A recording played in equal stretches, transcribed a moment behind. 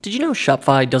Did you know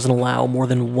Shopify doesn't allow more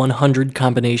than 100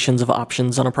 combinations of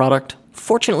options on a product?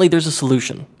 Fortunately, there's a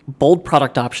solution. Bold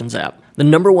Product Options app, the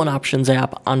 #1 options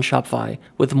app on Shopify,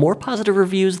 with more positive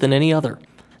reviews than any other.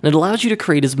 And it allows you to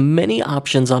create as many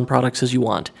options on products as you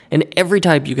want, in every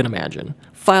type you can imagine.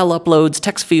 File uploads,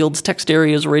 text fields, text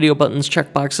areas, radio buttons,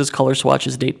 checkboxes, color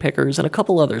swatches, date pickers, and a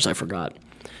couple others I forgot.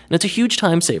 And it's a huge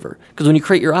time saver, because when you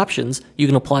create your options, you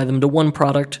can apply them to one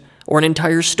product, or an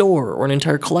entire store, or an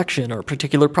entire collection, or a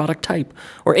particular product type,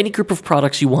 or any group of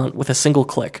products you want with a single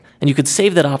click, and you could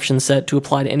save that option set to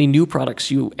apply to any new products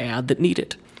you add that need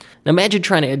it. Now imagine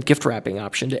trying to add gift wrapping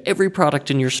option to every product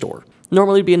in your store.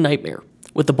 Normally it'd be a nightmare.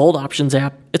 With the Bold Options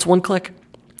app, it's one click.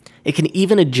 It can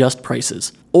even adjust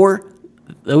prices, or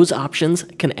those options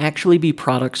can actually be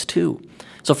products too.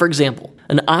 So for example,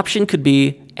 an option could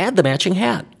be add the matching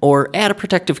hat, or add a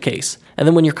protective case, and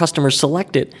then when your customers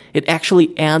select it, it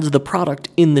actually adds the product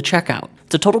in the checkout.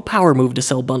 It's a total power move to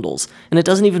sell bundles, and it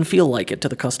doesn't even feel like it to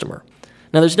the customer.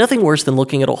 Now there's nothing worse than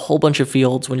looking at a whole bunch of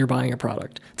fields when you're buying a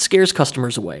product. It scares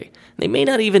customers away. They may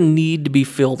not even need to be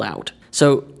filled out.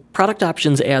 So Product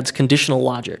Options adds conditional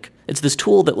logic. It's this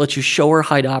tool that lets you show or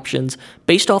hide options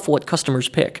based off what customers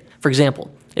pick. For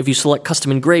example, if you select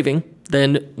custom engraving,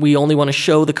 then we only want to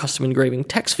show the custom engraving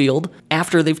text field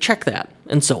after they've checked that,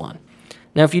 and so on.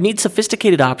 Now, if you need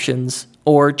sophisticated options,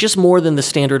 or just more than the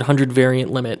standard 100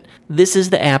 variant limit, this is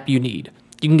the app you need.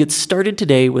 You can get started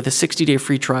today with a 60-day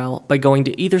free trial by going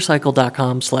to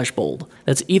ethercycle.com/bold.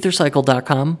 That's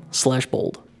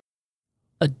ethercycle.com/bold.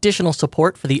 Additional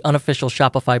support for the unofficial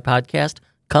Shopify podcast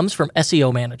comes from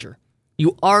SEO Manager.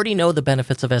 You already know the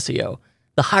benefits of SEO.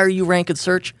 The higher you rank in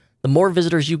search, the more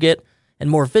visitors you get, and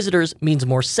more visitors means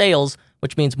more sales,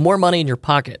 which means more money in your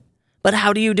pocket. But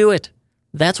how do you do it?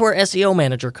 That's where SEO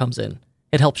Manager comes in.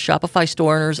 It helps Shopify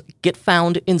store owners get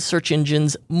found in search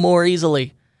engines more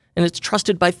easily, and it's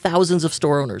trusted by thousands of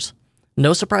store owners.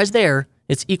 No surprise there,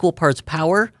 it's equal parts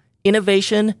power,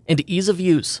 innovation, and ease of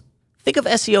use. Think of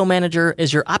SEO Manager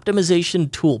as your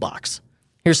optimization toolbox.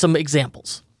 Here's some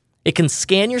examples. It can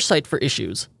scan your site for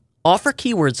issues, offer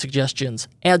keyword suggestions,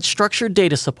 add structured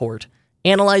data support,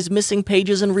 analyze missing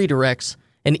pages and redirects,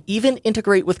 and even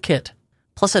integrate with Kit,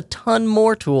 plus a ton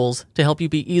more tools to help you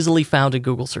be easily found in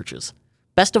Google searches.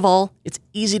 Best of all, it's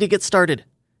easy to get started.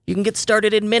 You can get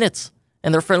started in minutes,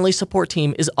 and their friendly support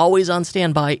team is always on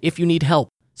standby if you need help.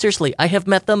 Seriously, I have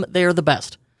met them. They are the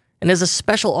best. And as a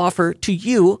special offer to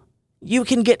you, you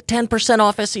can get 10%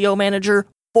 off SEO Manager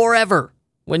forever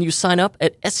when you sign up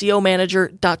at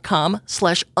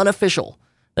SEOmanager.com/unofficial.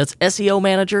 That's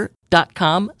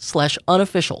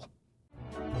SEOmanager.com/unofficial.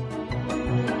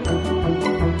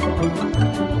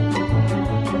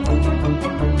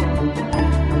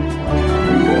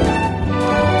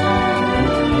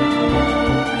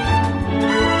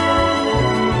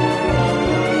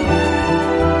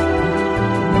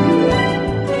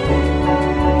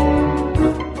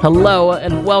 Hello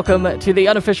and welcome to the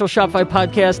unofficial Shopify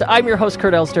podcast. I'm your host,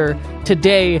 Kurt Elster.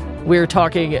 Today, we're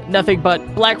talking nothing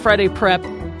but Black Friday prep,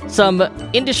 some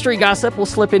industry gossip will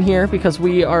slip in here because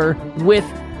we are with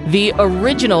the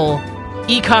original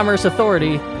e-commerce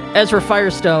authority, Ezra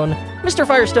Firestone. Mr.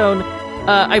 Firestone,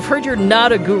 I've heard you're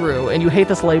not a guru and you hate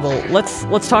this label.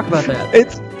 Let's talk about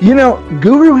that.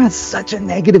 Guru has such a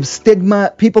negative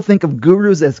stigma. People think of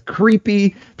gurus as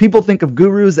creepy. People think of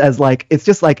gurus as it's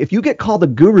just like, if you get called a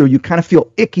guru, you kind of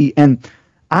feel icky. And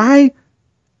I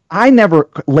never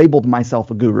labeled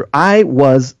myself a guru. I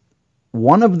was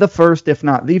one of the first, if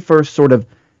not the first, sort of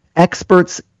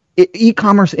experts,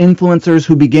 e-commerce influencers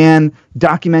who began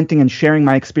documenting and sharing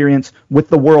my experience with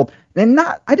the world. And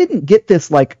I didn't get this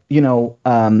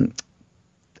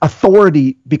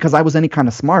authority because I was any kind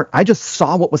of smart. I just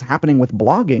saw what was happening with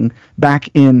blogging back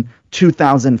in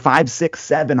 2005, 6,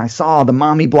 7. I saw the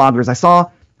mommy bloggers.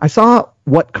 I saw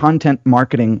what content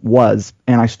marketing was,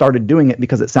 and I started doing it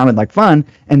because it sounded like fun.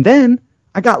 And then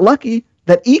I got lucky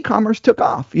that e-commerce took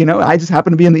off. I just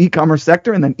happened to be in the e-commerce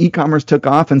sector, and then e-commerce took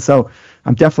off. And so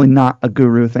I'm definitely not a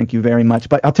guru. Thank you very much.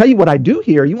 But I'll tell you what I do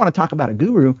hear. You want to talk about a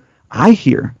guru? I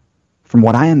hear, from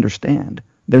what I understand,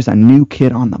 there's a new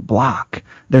kid on the block.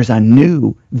 There's a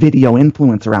new video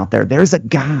influencer out there. There's a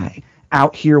guy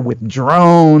out here with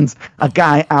drones, a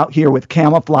guy out here with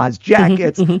camouflage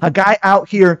jackets, a guy out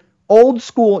here old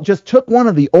school, just took one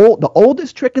of the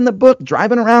oldest trick in the book,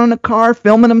 driving around in a car,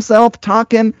 filming himself,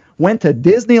 talking, went to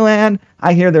Disneyland.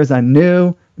 I hear there's a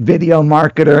new video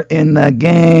marketer in the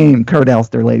game. Kurt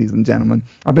Elster, ladies and gentlemen.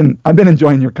 I've been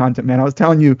enjoying your content, man. I was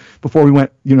telling you before we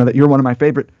went, that you're one of my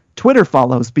favorite Twitter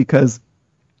follows, because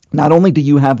not only do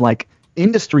you have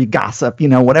industry gossip,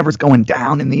 whatever's going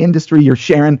down in the industry you're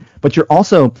sharing, but you're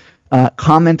also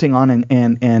commenting on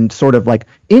and sort of like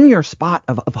in your spot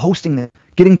of hosting the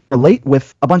getting to relate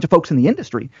with a bunch of folks in the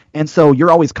industry. And so you're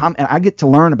always I get to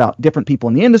learn about different people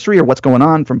in the industry or what's going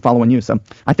on from following you. So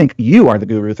I think you are the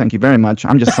guru. Thank you very much.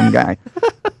 I'm just some guy.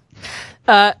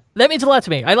 That means a lot to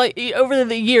me. I like over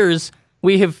the years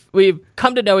we've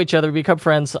come to know each other, become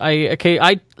friends.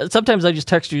 I sometimes I just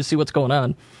text you to see what's going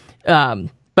on.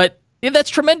 But that's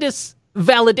tremendous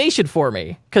validation for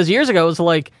me, because years ago it was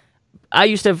like I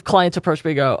used to have clients approach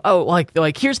me and go, oh,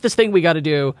 like here's this thing we got to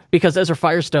do because Ezra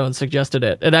Firestone suggested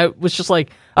it. And I was just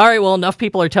like, all right, well, enough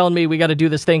people are telling me we got to do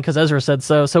this thing because Ezra said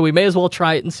so we may as well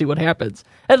try it and see what happens.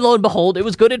 And lo and behold, it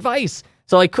was good advice.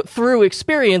 So like through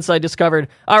experience, I discovered,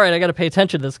 all right, I got to pay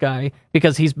attention to this guy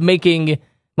because he's making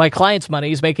my clients money.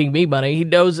 He's making me money. He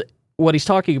knows what he's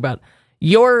talking about.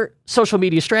 Your social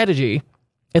media strategy,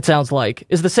 it sounds like,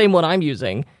 is the same one I'm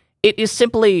using. It is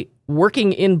simply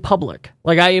working in public.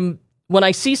 Like when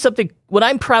I see something, when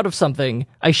I'm proud of something,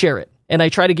 I share it. And I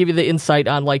try to give you the insight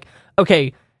on like,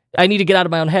 okay, I need to get out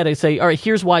of my own head. I say, all right,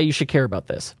 here's why you should care about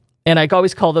this. And I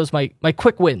always call those my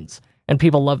quick wins. And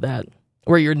people love that,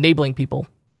 where you're enabling people.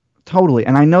 Totally.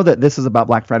 And I know that this is about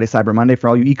Black Friday, Cyber Monday. For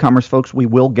all you e-commerce folks, we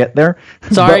will get there.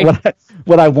 Sorry. But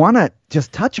what I want to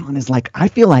just touch on is like, I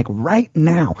feel like right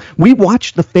now, we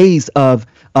watched the phase of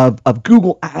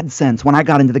Google AdSense when I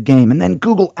got into the game, and then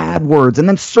Google AdWords, and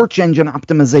then search engine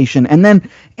optimization, and then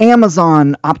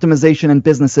Amazon optimization and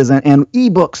businesses, and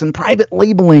ebooks and private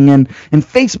labeling, and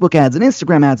Facebook ads and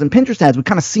Instagram ads and Pinterest ads. We've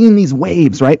kind of seen these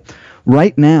waves, right?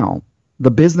 Right now,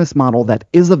 the business model that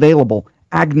is available,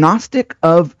 agnostic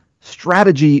of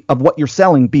strategy of what you're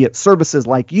selling, be it services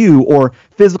like you or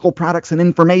physical products and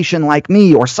information like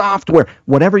me or software,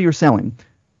 whatever you're selling,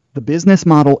 the business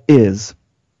model is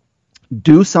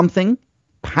do something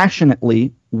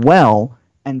passionately well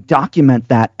and document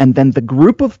that, and then the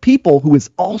group of people who is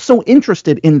also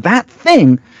interested in that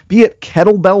thing, be it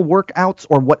kettlebell workouts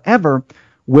or whatever,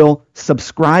 will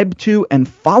subscribe to and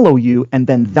follow you, and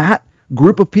then that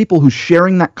group of people who's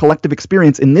sharing that collective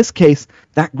experience, in this case,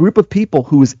 that group of people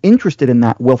who is interested in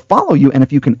that will follow you. And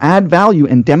if you can add value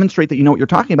and demonstrate that you know what you're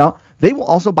talking about, they will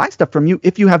also buy stuff from you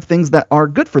if you have things that are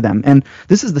good for them. And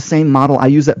this is the same model I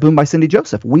use at Boom by Cindy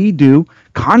Joseph. We do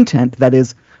content that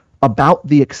is about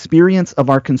the experience of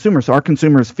our consumers. So our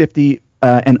consumers, 50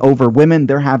 and over women,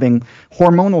 they're having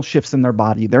hormonal shifts in their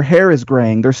body. Their hair is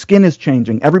graying. Their skin is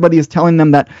changing. Everybody is telling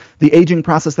them that the aging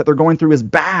process that they're going through is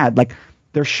bad. Like,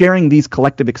 they're sharing these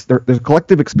there's a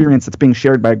collective experience that's being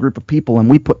shared by a group of people, and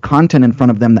we put content in front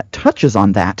of them that touches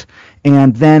on that.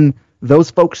 And then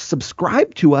those folks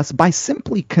subscribe to us by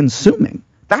simply consuming.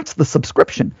 That's the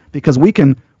subscription, because we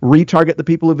can retarget the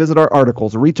people who visit our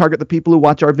articles, retarget the people who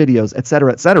watch our videos, et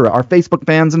cetera, our Facebook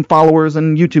fans and followers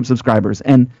and YouTube subscribers.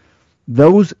 And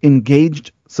those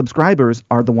engaged subscribers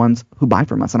are the ones who buy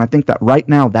from us. And I think that right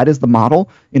now, that is the model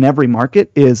in every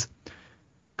market is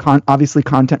obviously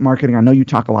content marketing. I know you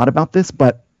talk a lot about this,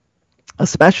 but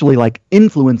especially like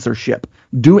influencership.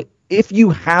 Do it if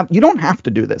you don't have to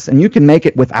do this, and you can make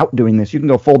it without doing this. You can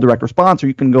go full direct response, or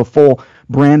you can go full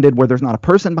branded where there's not a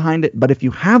person behind it. But if you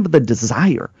have the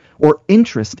desire or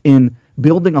interest in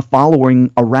building a following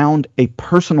around a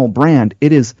personal brand,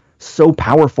 it is so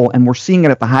powerful. And we're seeing it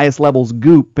at the highest levels.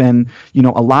 Goop and a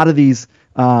lot of these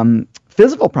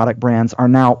physical product brands are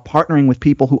now partnering with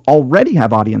people who already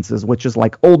have audiences, which is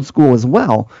like old school as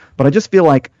well. But I just feel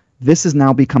like this has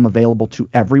now become available to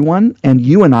everyone. And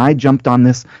you and I jumped on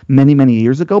this many, many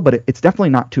years ago, but it's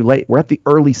definitely not too late. We're at the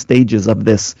early stages of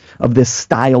this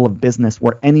style of business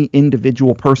where any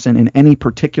individual person in any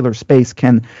particular space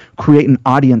can create an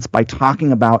audience by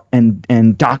talking about and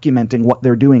documenting what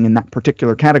they're doing in that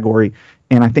particular category.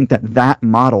 And I think that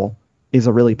model is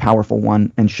a really powerful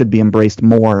one and should be embraced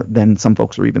more than some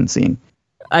folks are even seeing.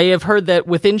 I have heard that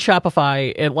within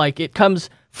Shopify, it comes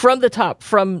from the top,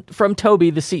 from Toby,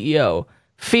 the CEO,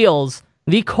 feels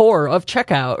the core of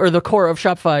checkout, or the core of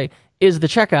Shopify is the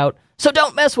checkout, so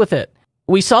don't mess with it.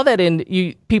 We saw that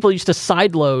people used to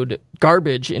sideload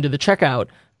garbage into the checkout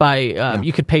by,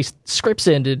 you could paste scripts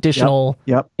into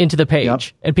into the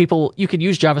page, and you could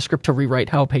use JavaScript to rewrite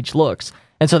how a page looks.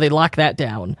 And so they lock that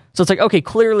down. So it's like, okay,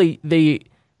 clearly they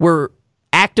were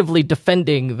actively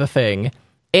defending the thing.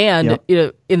 And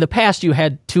in the past, you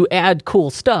had to add cool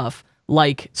stuff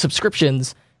like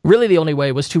subscriptions. Really, the only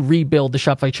way was to rebuild the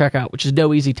Shopify checkout, which is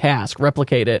no easy task,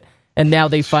 replicate it. And now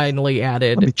they finally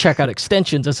added checkout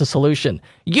extensions as a solution.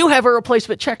 You have a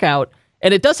replacement checkout,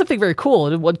 and it does something very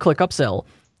cool. One-click upsell.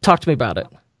 Talk to me about it.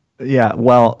 Yeah,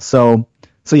 well, so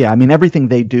So yeah, I mean, everything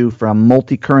they do from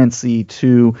multi-currency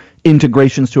to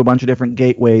integrations to a bunch of different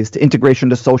gateways to integration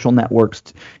to social networks,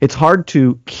 it's hard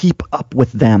to keep up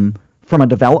with them from a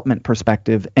development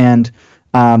perspective. And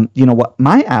what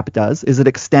my app does is it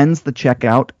extends the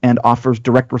checkout and offers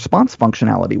direct response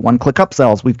functionality, one-click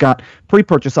upsells. We've got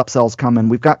pre-purchase upsells coming.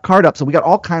 We've got card upsells. We got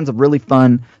all kinds of really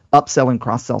fun upsell and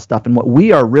cross-sell stuff. And what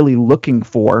we are really looking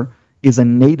for is a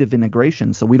native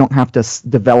integration, so we don't have to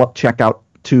develop checkout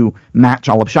to match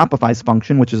all of Shopify's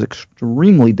function, which is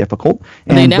extremely difficult.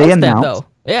 And they announced that, though.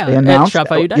 Yeah, they announced, at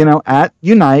Shopify Unite. At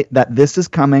Unite that this is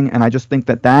coming, and I just think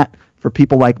that for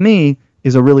people like me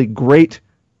is a really great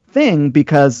thing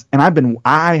because, and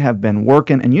I have been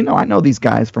working, and I know these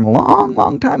guys from a long,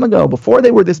 long time ago before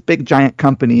they were this big giant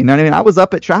company. You know what I mean? I was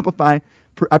up at Shopify.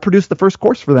 I produced the first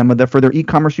course for them for their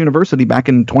e-commerce university back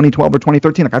in 2012 or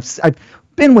 2013. Like I've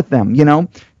been with them,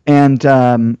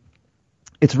 and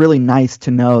it's really nice to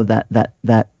know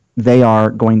that they are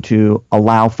going to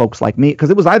allow folks like me, because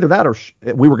it was either that or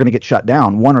we were going to get shut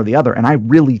down, one or the other. And I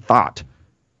really thought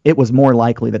it was more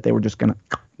likely that they were just going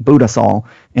to boot us all,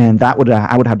 and I would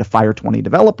have to fire 20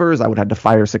 developers. I would have to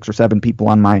fire 6 or 7 people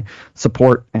on my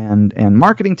support and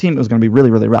marketing team. It was going to be really,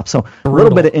 really rough. So a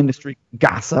little bit of industry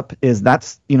gossip is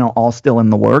that's all still in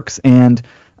the works. And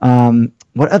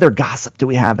what other gossip do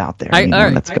we have out there?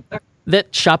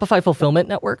 That Shopify Fulfillment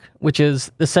Network, which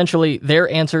is essentially their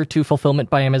answer to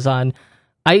Fulfillment by Amazon.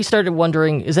 I started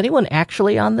wondering, is anyone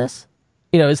actually on this?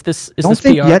 Is this PR? I don't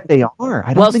think yet they are.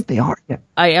 I don't think they are yet.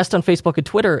 I asked on Facebook and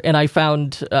Twitter, and I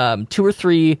found 2 or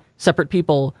 3 separate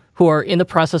people who are in the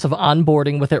process of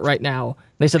onboarding with it right now.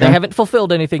 They said they haven't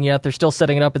fulfilled anything yet. They're still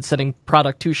setting it up and sending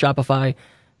product to Shopify.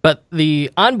 But the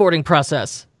onboarding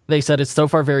process, they said, is so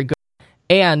far very good.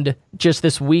 And just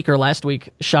this week or last week,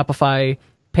 Shopify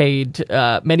paid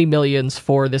many millions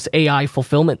for this AI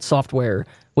fulfillment software,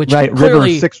 which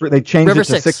clearly they changed River it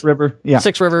to 6 River. Yeah.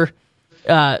 6 River.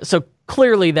 So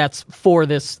clearly that's for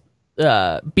this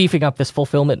beefing up this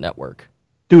fulfillment network.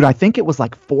 Dude, I think it was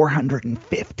like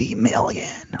 450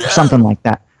 million or something like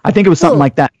that. I think it was something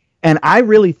like that. And I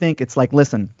really think it's like,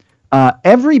 listen,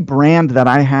 every brand that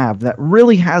I have that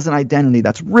really has an identity,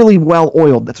 that's really well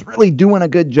oiled, that's really doing a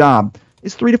good job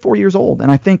is 3 to 4 years old. And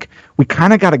I think we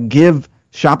kind of got to give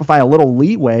Shopify a little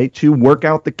leeway to work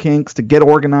out the kinks, to get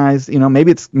organized.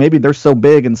 Maybe they're so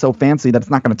big and so fancy that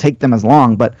it's not going to take them as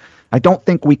long, but I don't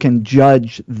think we can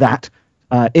judge that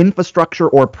infrastructure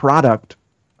or product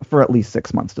for at least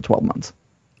 6 months to 12 months.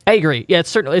 I agree. Yeah,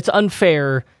 it's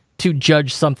unfair to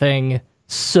judge something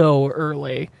so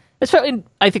early.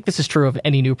 I think this is true of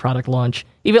any new product launch.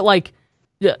 Even like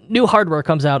new hardware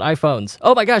comes out, iPhones.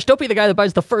 Oh my gosh, don't be the guy that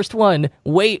buys the first one.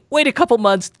 Wait a couple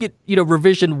months, get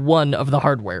revision 1 of the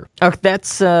hardware. Okay,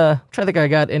 that's I'm trying to think I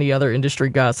got any other industry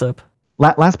gossip.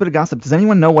 Last bit of gossip. Does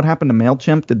anyone know what happened to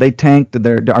MailChimp? Did they tank?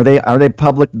 Are they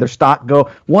public? Did their stock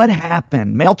go? What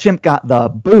happened? MailChimp got the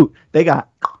boot.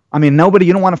 Nobody,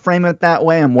 you don't want to frame it that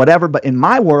way and whatever, but in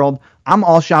my world, I'm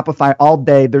all Shopify all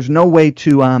day. There's no way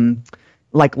to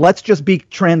let's just be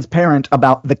transparent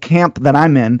about the camp that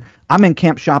I'm in. I'm in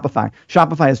camp Shopify.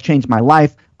 Shopify has changed my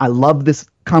life. I love this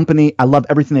company. I love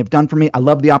everything they've done for me. I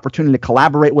love the opportunity to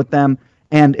collaborate with them.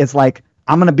 And it's like,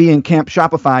 I'm going to be in camp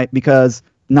Shopify because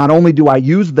not only do I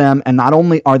use them, and not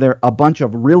only are there a bunch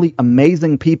of really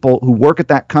amazing people who work at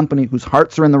that company whose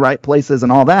hearts are in the right places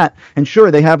and all that. And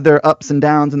sure, they have their ups and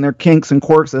downs and their kinks and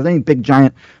quirks as any big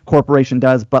giant corporation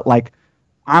does. But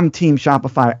I'm team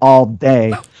Shopify all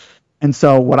day. And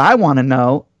so what I want to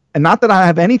know, and not that I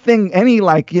have anything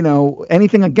against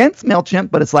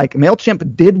MailChimp, but it's like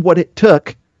MailChimp did what it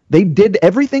took. They did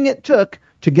everything it took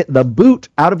to get the boot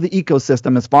out of the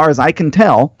ecosystem, as far as I can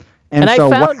tell. And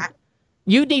so I found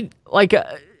you need I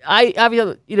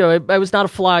was not a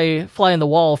fly in the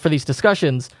wall for these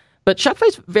discussions, but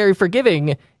Shopify's very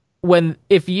forgiving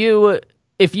if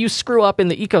you screw up in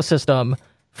the ecosystem.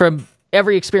 From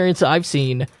every experience that I've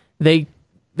seen, they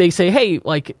say, hey,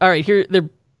 all right, here, they're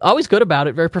always good about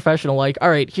it, very professional. All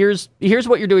right, here's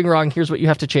what you're doing wrong. Here's what you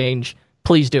have to change.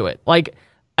 Please do it.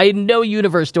 In no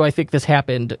universe do I think this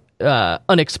happened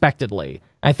unexpectedly.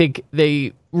 I think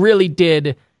they really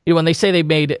did. When they say they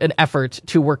made an effort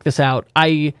to work this out,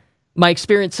 my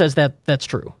experience says that that's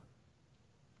true.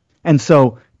 And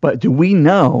so, but do we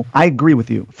know? I agree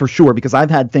with you for sure, because I've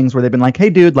had things where they've been like,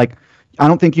 hey, dude, I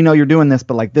don't think you're doing this,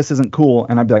 but this isn't cool.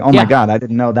 And I'd be like, oh my God, I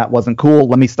didn't know that wasn't cool.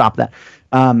 Let me stop that.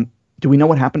 Do we know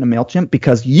what happened to MailChimp?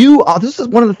 Because this is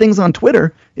one of the things on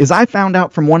Twitter is I found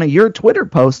out from one of your Twitter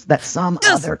posts that some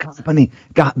other company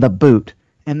got the boot.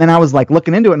 And then I was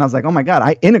looking into it, and I was like, oh my God,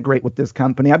 I integrate with this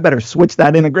company. I better switch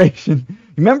that integration.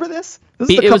 Remember this?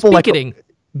 This is it was Beaconing.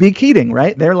 be Keating,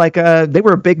 right? They're like they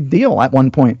were a big deal at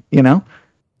one point, you know?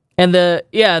 And there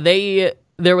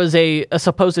was a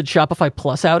supposed Shopify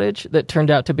Plus outage that turned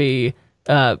out to be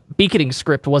Beaconing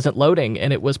script wasn't loading,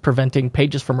 and it was preventing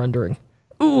pages from rendering.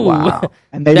 Ooh. Wow.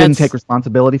 And they didn't take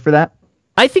responsibility for that?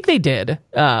 I think they did.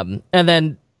 And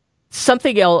then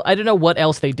something else, I don't know what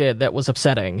else they did that was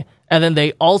upsetting. And then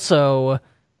they also,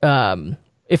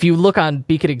 if you look on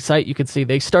Beaconing's site, you can see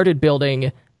they started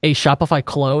building a Shopify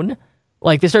clone.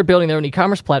 Like, they started building their own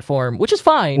e-commerce platform, which is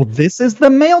fine. Well, this is the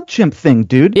MailChimp thing,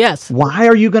 dude. Yes. Why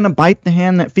are you going to bite the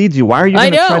hand that feeds you? Why are you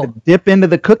going to try to dip into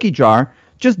the cookie jar?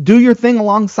 Just do your thing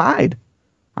alongside.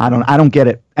 I don't get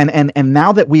it. And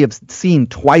now that we have seen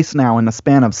twice now in the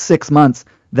span of 6 months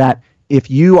that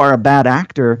if you are a bad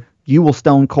actor, you will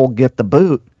stone cold get the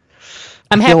boot.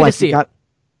 I'm happy to see it.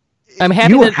 I'm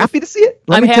happy. You are happy to see it?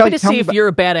 I'm happy to see if you're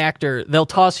a bad actor, they'll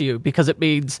toss you, because it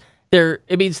means that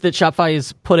Shopify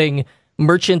is putting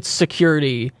merchant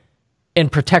security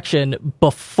and protection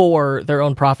before their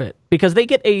own profit, because they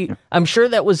get I'm sure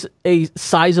that was a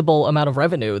sizable amount of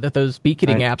revenue that those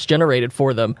beaconing apps generated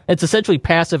for them. It's essentially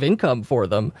passive income for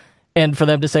them, and for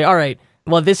them to say, all right,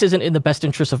 well, this isn't in the best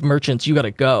interest of merchants, you got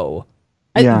to go.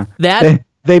 Yeah,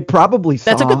 they probably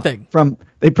saw that's a good thing.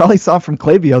 They probably saw from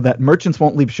Klaviyo that merchants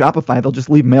won't leave Shopify; they'll just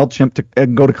leave MailChimp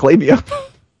and go to Klaviyo.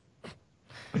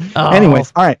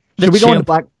 Anyways, all right, should we go into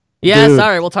Black? Yes, dude, all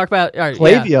right, we'll talk about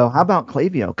Klaviyo. Yeah. How about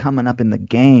Klaviyo coming up in the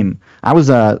game? I was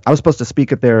supposed to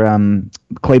speak at their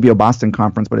Klaviyo Boston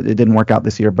conference, but it didn't work out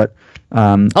this year. But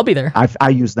I'll be there. I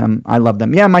use them. I love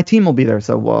them. Yeah, my team will be there,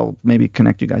 so we'll maybe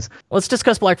connect you guys. Let's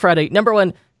discuss Black Friday. Number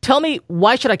one, tell me,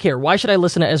 why should I care? Why should I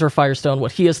listen to Ezra Firestone,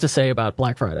 what he has to say about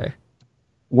Black Friday?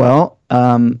 Well,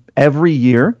 every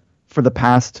year for the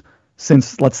past,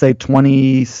 since let's say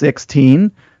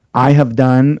 2016, I have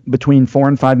done between $4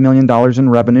 and $5 million in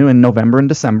revenue in November and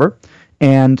December,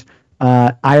 and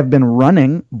I have been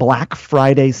running Black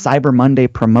Friday, Cyber Monday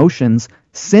promotions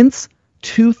since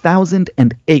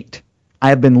 2008. I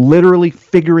have been literally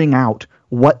figuring out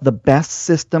what the best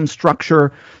system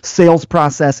structure, sales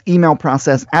process, email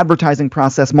process, advertising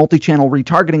process, multi-channel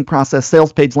retargeting process,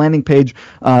 sales page, landing page,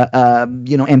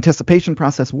 anticipation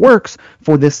process works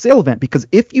for this sale event. Because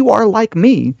if you are like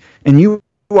me and you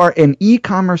are an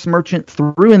e-commerce merchant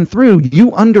through and through,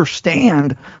 you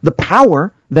understand the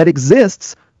power that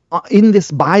exists in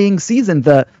this buying season,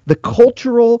 the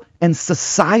cultural and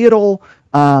societal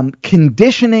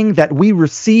conditioning that we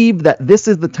receive, that this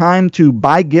is the time to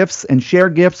buy gifts and share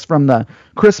gifts, from the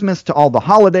Christmas to all the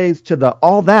holidays to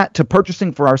all that to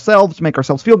purchasing for ourselves to make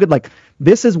ourselves feel good. Like,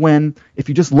 this is when, if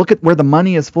you just look at where the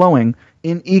money is flowing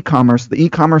in e-commerce, the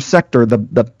e-commerce sector,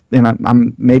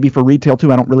 I'm maybe for retail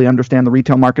too. I don't really understand the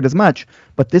retail market as much,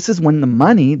 but this is when the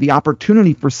money, the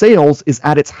opportunity for sales is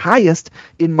at its highest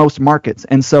in most markets.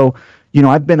 And so,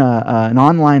 I've been an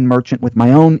online merchant with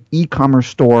my own e-commerce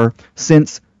store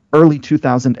since early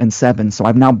 2007. So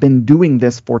I've now been doing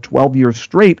this for 12 years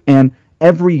straight, and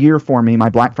every year for me, my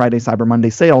Black Friday, Cyber Monday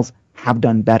sales have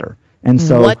done better. And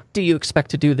so, what do you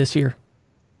expect to do this year?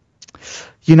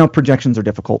 Projections are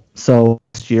difficult. So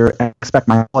this year, I expect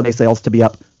my holiday sales to be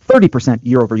up 30%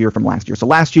 year over year from last year. So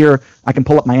last year, I can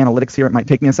pull up my analytics here. It might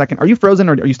take me a second. Are you frozen,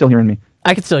 or are you still hearing me?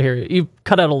 I can still hear you. You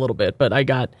cut out a little bit, but I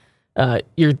got the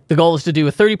goal is to do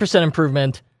a 30%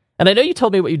 improvement. And I know you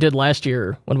told me what you did last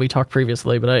year when we talked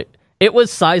previously, but it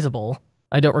was sizable.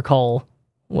 I don't recall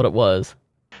what it was.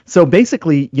 So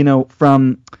basically,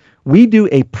 we do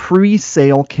a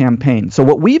pre-sale campaign. So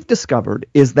what we've discovered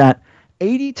is that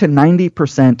 80 to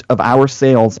 90% of our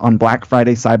sales on Black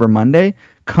Friday, Cyber Monday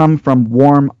come from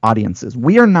warm audiences.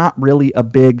 We are not really a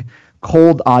big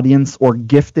cold audience or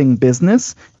gifting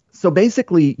business. So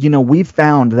basically, we've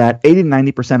found that 80 to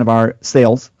 90% of our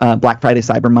sales, Black Friday,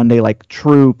 Cyber Monday, like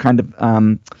true kind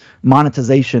of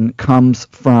monetization, comes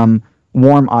from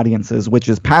warm audiences, which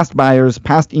is past buyers,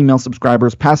 past email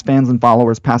subscribers, past fans and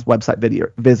followers, past website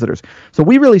visitors. So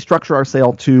we really structure our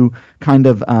sale to kind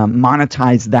of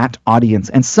monetize that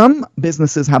audience. And some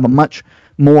businesses have a much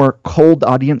more cold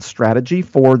audience strategy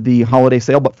for the holiday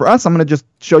sale. But for us, I'm going to just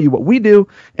show you what we do.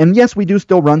 And yes, we do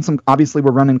still run obviously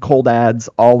we're running cold ads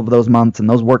all of those months, and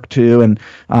those work too. And,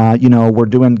 we're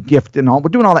doing gift and we're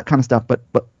doing all that kind of stuff. But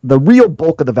the real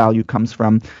bulk of the value comes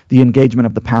from the engagement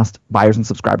of the past buyers and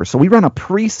subscribers. So we run a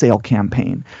pre-sale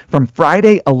campaign from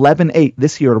Friday 11/8.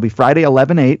 This year, it'll be Friday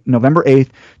 11/8, November 8th,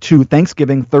 to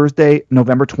Thanksgiving, Thursday,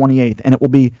 November 28th. And it will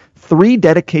be 3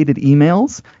 dedicated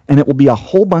emails, and it will be a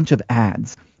whole bunch of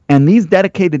ads. And these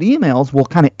dedicated emails will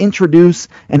kind of introduce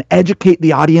and educate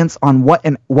the audience on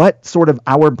what sort of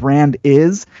our brand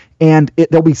is. And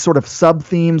there'll be sort of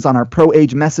sub-themes on our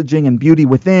pro-age messaging and beauty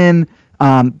within.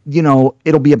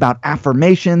 It'll be about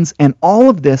affirmations, and all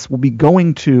of this will be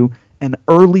going to an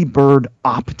early bird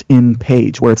opt-in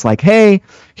page where it's like, hey,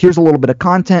 here's a little bit of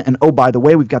content, and oh, by the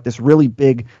way, we've got this really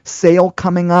big sale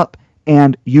coming up,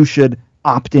 and you should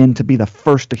opt in to be the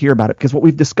first to hear about it. Because what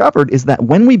we've discovered is that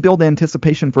when we build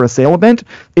anticipation for a sale event,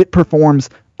 it performs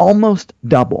almost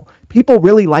double. People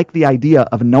really like the idea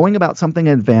of knowing about something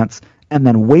in advance and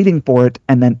then waiting for it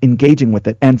and then engaging with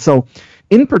it. And so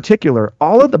in particular,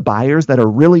 all of the buyers that are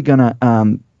really going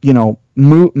to,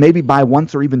 maybe buy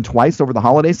once or even twice over the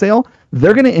holiday sale,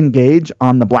 they're going to engage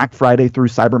on the Black Friday through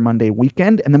Cyber Monday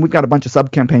weekend. And then we've got a bunch of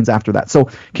sub campaigns after that. So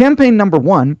campaign number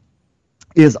 1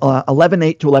 is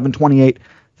 11/8 to 11/28,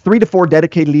 3 to 4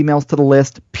 dedicated emails to the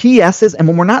list, PSs. And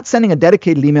when we're not sending a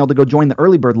dedicated email to go join the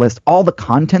early bird list, all the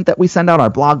content that we send out, our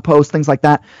blog posts, things like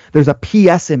that, there's a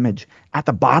PS image at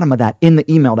the bottom of that in the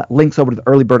email that links over to the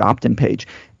early bird opt-in page.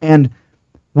 And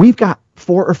we've got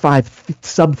 4 or 5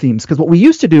 sub themes, because what we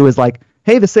used to do is like,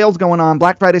 hey, the sale's going on,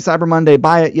 Black Friday, Cyber Monday,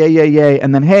 buy it, yay, yay, yay.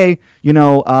 And then, hey,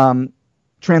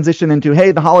 transition into,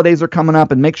 hey, the holidays are coming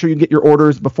up and make sure you get your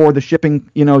orders before the shipping,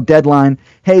 deadline.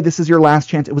 Hey, this is your last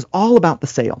chance. It was all about the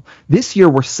sale. This year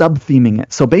we're sub-theming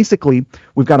it. So basically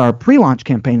we've got our pre-launch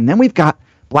campaign, and then we've got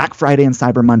Black Friday and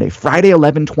Cyber Monday, Friday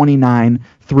 11/29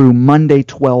 through Monday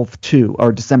 12/2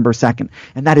 or December 2nd.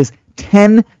 And that is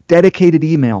 10 dedicated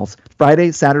emails,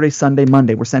 Friday, Saturday, Sunday,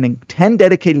 Monday. We're sending 10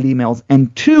 dedicated emails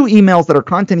and 2 emails that are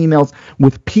content emails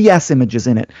with PS images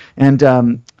in it. And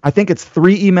I think it's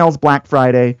 3 emails Black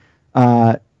Friday,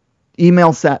 3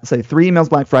 emails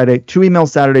Black Friday, 2 emails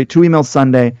Saturday, 2 emails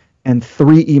Sunday, and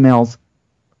 3 emails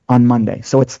on Monday.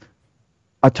 So it's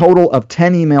a total of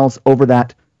 10 emails over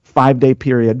that 5-day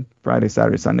period, Friday,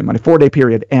 Saturday, Sunday, Monday, 4-day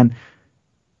period. And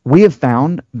we have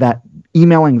found that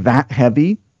emailing that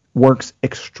heavy works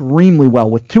extremely well,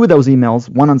 with 2 of those emails,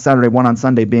 one on Saturday, one on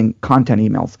Sunday, being content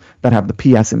emails that have the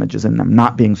PS images in them,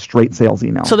 not being straight sales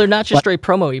emails. So they're not just straight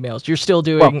promo emails. You're still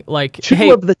doing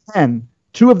two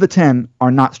of the 10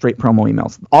 are not straight promo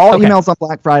emails. All emails on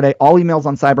Black Friday, all emails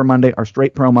on Cyber Monday are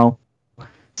straight promo.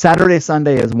 Saturday,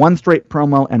 Sunday is 1 straight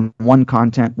promo and 1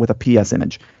 content with a PS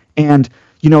image. And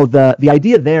the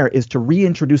idea there is to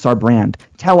reintroduce our brand,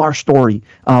 tell our story.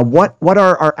 What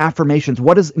are our affirmations?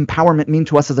 What does empowerment mean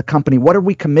to us as a company? What are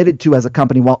we committed to as a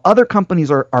company? While other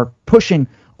companies are pushing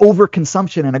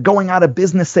overconsumption and a going out of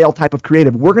business sale type of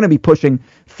creative, we're going to be pushing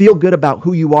feel good about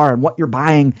who you are and what you're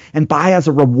buying, and buy as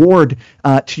a reward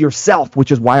to yourself,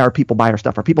 which is why our people buy our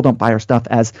stuff. Our people don't buy our stuff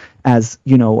as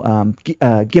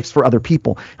gifts for other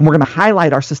people. And we're going to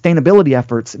highlight our sustainability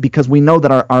efforts because we know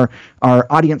that our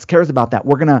audience cares about that.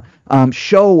 We're going to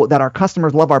show that our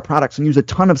customers love our products and use a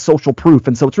ton of social proof.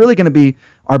 And so it's really going to be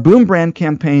our Boom brand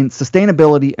campaign,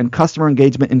 sustainability, and customer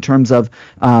engagement in terms of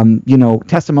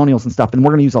testimonials and stuff. And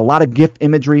we're going to use a lot of gift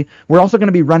imagery. We're also going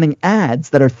to be running ads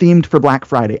that are themed for Black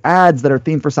Friday, ads that are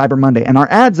themed for Cyber Monday. And our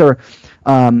ads are,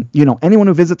 anyone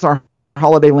who visits our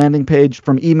holiday landing page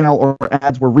from email or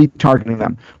ads, we're retargeting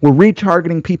them. We're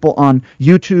retargeting people on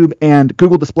YouTube and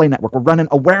Google Display Network. We're running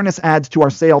awareness ads to our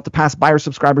sale to past buyers,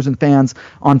 subscribers, and fans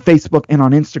on Facebook and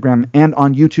on Instagram and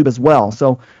on YouTube as well.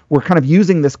 So we're kind of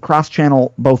using this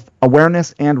cross-channel, both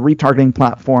awareness and retargeting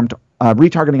platform, to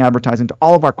retargeting advertising to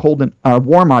all of our cold and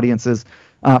warm audiences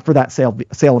for that sale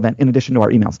event, in addition to our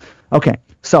emails. Okay,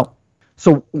 so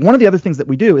one of the other things that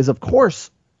we do is, of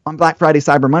course, on Black Friday,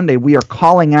 Cyber Monday, we are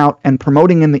calling out and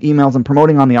promoting in the emails and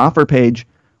promoting on the offer page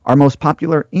our most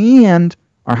popular and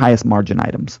our highest margin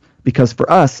items. Because for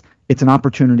us, it's an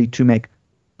opportunity to make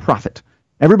profit.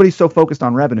 Everybody's so focused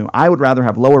on revenue. I would rather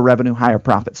have lower revenue, higher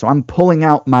profit. So I'm pulling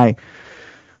out my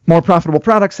more profitable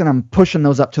products and I'm pushing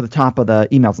those up to the top of the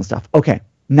emails and stuff. Okay,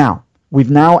 now we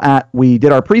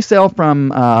did our pre-sale from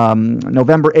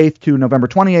November 8th to November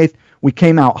 28th. We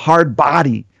came out hard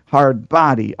body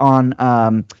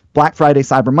on Black Friday,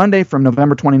 Cyber Monday from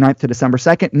November 29th to December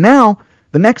 2nd. Now,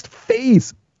 the next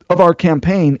phase of our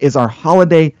campaign is our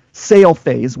holiday sale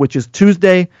phase, which is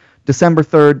Tuesday, December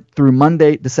 3rd through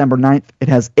Monday, December 9th. It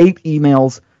has 8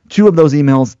 emails. 2 of those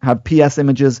emails have PS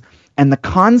images. And the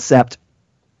concept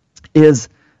is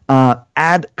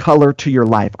add color to your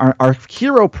life. Our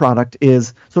hero product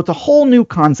is, so it's a whole new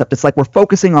concept. It's like we're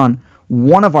focusing on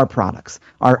one of our products,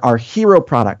 our hero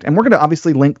product. And we're going to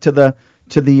obviously link to the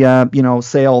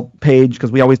sale page,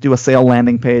 because we always do a sale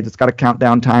landing page. It's got a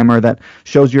countdown timer that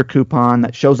shows your coupon,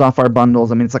 that shows off our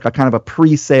bundles. I mean, it's like a kind of a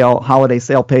pre-sale holiday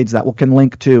sale page that can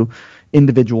link to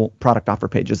individual product offer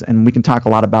pages. And we can talk a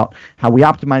lot about how we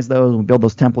optimize those. We build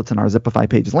those templates in our Zipify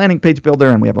Pages landing page builder,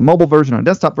 and we have a mobile version and a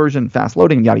desktop version, fast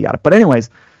loading, and yada, yada. But anyways,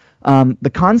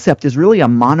 The concept is really a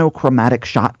monochromatic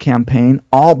shot campaign,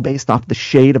 all based off the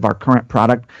shade of our current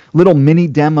product. Little mini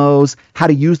demos, how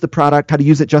to use the product, how to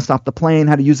use it just off the plane,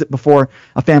 how to use it before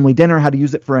a family dinner, how to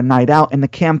use it for a night out. And the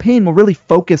campaign will really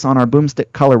focus on our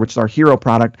boomstick color, which is our hero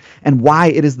product, and why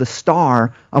it is the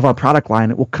star of our product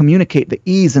line. It will communicate the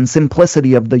ease and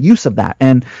simplicity of the use of that.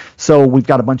 And so we've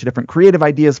got a bunch of different creative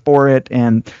ideas for it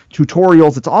and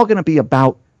tutorials. It's all going to be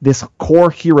about this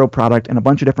core hero product and a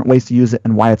bunch of different ways to use it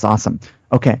and why it's awesome.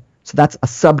 Okay, so that's a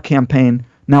sub-campaign.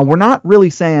 Now, we're not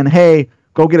really saying, hey,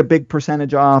 go get a big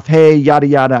percentage off, hey, yada,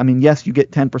 yada. I mean, yes, you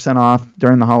get 10% off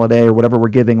during the holiday or whatever we're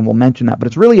giving, and we'll mention that. But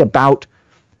it's really about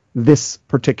this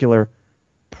particular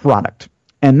product.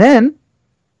 And then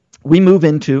we move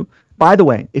into, by the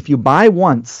way, if you buy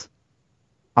once,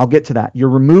 I'll get to that. You're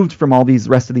removed from all these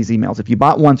rest of these emails. If you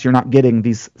bought once, you're not getting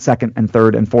these second and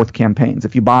third and fourth campaigns.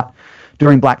 If you bought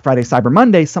during Black Friday, Cyber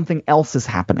Monday, something else is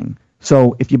happening.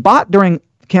 So if you bought during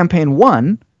campaign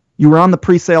 1, you were on the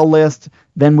pre-sale list,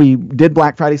 then we did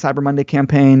Black Friday, Cyber Monday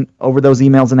campaign over those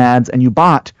emails and ads, and you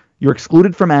bought, you're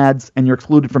excluded from ads and you're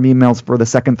excluded from emails for the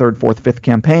second, third, fourth, fifth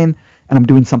campaign, and I'm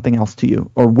doing something else to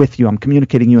you or with you. I'm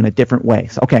communicating you in a different way.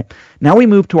 So, okay, now we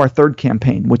move to our third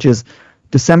campaign, which is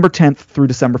December 10th through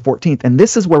December 14th. And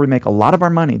this is where we make a lot of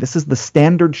our money. This is the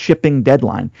standard shipping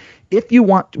deadline. If you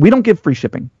want, we don't give free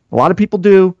shipping. A lot of people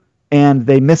do, and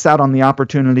they miss out on the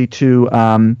opportunity to,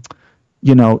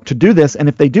 to do this. And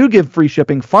if they do give free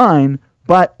shipping, fine,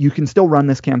 but you can still run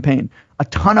this campaign. A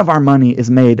ton of our money is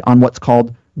made on what's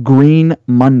called Green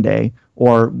Monday,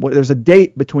 or there's a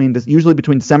date usually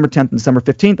between December 10th and December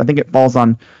 15th. I think it falls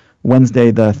on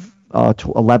Wednesday the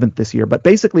 11th this year. But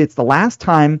basically, it's the last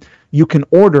time you can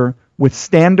order with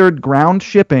standard ground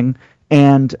shipping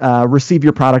and receive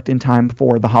your product in time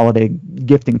for the holiday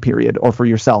gifting period or for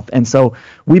yourself. And so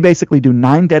we basically do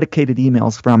 9 dedicated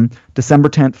emails from December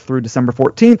 10th through December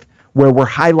 14th, where we're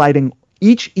highlighting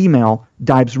each email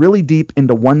dives really deep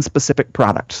into one specific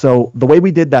product. So the way we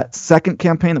did that second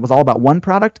campaign that was all about one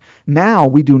product, now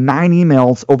we do 9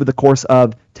 emails over the course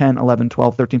of 10, 11,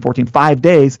 12, 13, 14, 5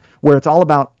 days, where it's all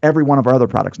about every one of our other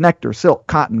products, nectar, silk,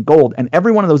 cotton, gold. And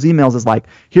every one of those emails is like,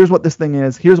 here's what this thing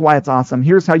is, here's why it's awesome,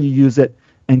 here's how you use it,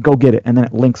 and go get it. And then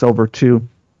it links over to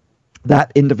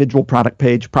that individual product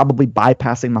page, probably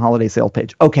bypassing the holiday sale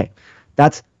page. Okay,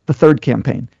 that's the third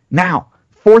campaign. Now,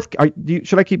 fourth,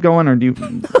 should I keep going, or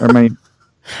am I?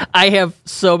 I have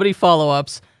so many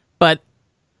follow-ups, but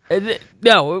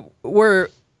no, we're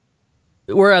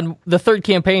on the third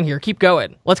campaign here. Keep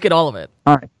going. Let's get all of it.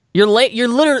 All right. You're late. You're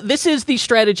literally. This is the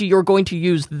strategy you're going to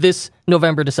use this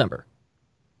November, December.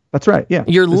 That's right. Yeah.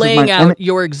 You're laying out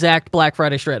your exact Black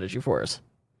Friday strategy for us.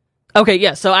 Okay.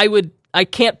 Yeah. So I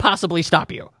can't possibly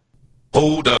stop you.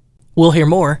 Hold up. We'll hear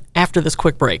more after this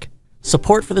quick break.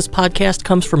 Support for this podcast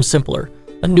comes from Simpler,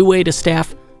 a new way to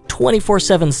staff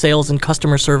 24/7 sales and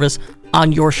customer service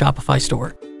on your Shopify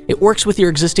store. It works with your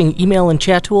existing email and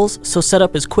chat tools, so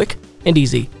setup is quick and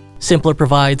easy. Simpler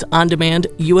provides on-demand,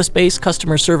 US-based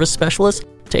customer service specialists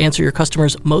to answer your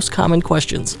customers' most common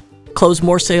questions. Close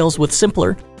more sales with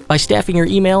Simpler by staffing your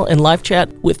email and live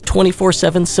chat with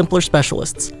 24/7 Simpler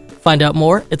specialists. Find out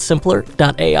more at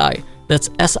simpler.ai. That's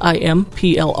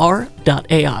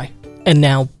simpler.ai. And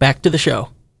now, back to the show.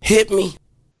 Hit me.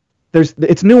 It's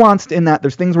nuanced in that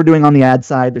there's things we're doing on the ad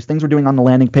side, there's things we're doing on the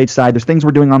landing page side, there's things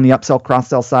we're doing on the upsell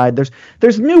cross-sell side.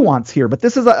 There's nuance here, but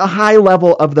this is a high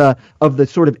level of the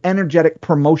sort of energetic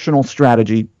promotional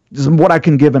strategy. This is what I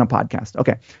can give in a podcast.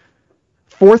 Okay.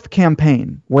 Fourth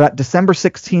campaign. We're at December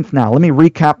 16th now. Let me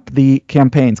recap the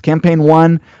campaigns. Campaign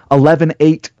 1,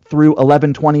 11/8 through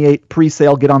 11/28,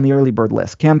 pre-sale, get on the early bird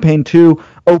list. Campaign 2,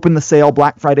 open the sale,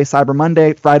 Black Friday, Cyber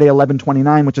Monday, Friday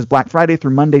 11/29, which is Black Friday,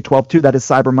 through Monday 12/2, that is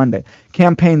Cyber Monday.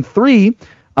 Campaign 3,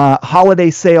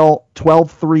 holiday sale,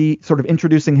 12/3, sort of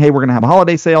introducing, hey, we're going to have a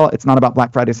holiday sale. It's not about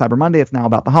Black Friday, Cyber Monday. It's now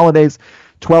about the holidays.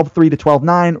 12/3 to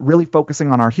 12/9, really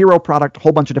focusing on our hero product, a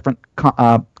whole bunch of different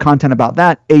content about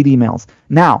that, 8 emails.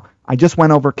 Now, I just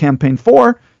went over campaign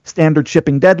 4, standard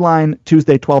shipping deadline,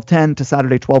 Tuesday 12/10 to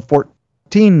Saturday 12/14.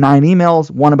 9 emails,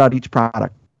 1 about each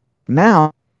product.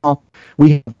 Now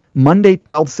we have Monday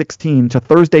 12/16 to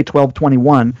Thursday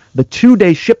 12/21, the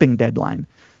 2-day shipping deadline.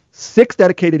 6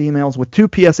 dedicated emails with 2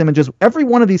 PS images. Every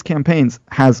one of these campaigns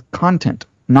has content,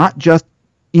 not just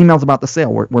emails about the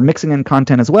sale. We're mixing in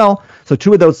content as well. So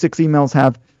 2 of those 6 emails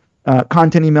have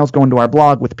content emails going to our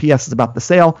blog with PSs about the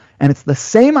sale. And it's the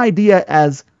same idea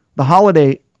as the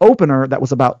holiday opener that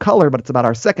was about color, but it's about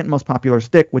our second most popular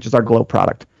stick, which is our glow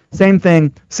product. Same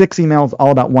thing, 6 emails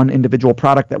all about one individual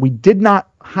product that we did not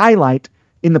highlight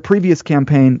in the previous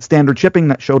campaign, standard shipping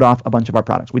that showed off a bunch of our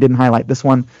products. We didn't highlight this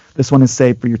one. This one is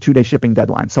saved for your 2-day shipping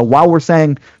deadline. So while we're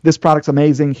saying this product's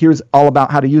amazing, here's all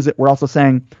about how to use it, we're also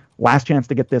saying last chance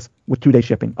to get this with 2-day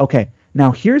shipping. Okay,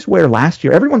 now here's where last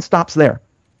year, everyone stops there.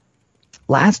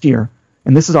 Last year,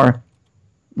 and this is our,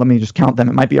 let me just count them,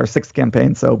 it might be our 6th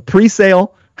campaign. So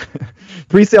pre-sale,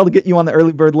 pre-sale to get you on the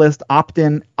early bird list,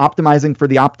 opt-in, optimizing for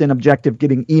the opt-in objective,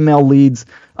 getting email leads.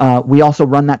 We also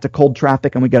run that to cold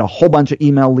traffic, and we get a whole bunch of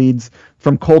email leads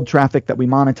from cold traffic that we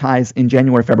monetize in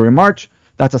January, February, March.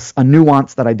 That's a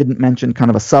nuance that I didn't mention,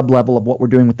 kind of a sub-level of what we're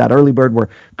doing with that early bird. We're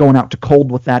going out to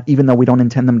cold with that, even though we don't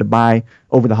intend them to buy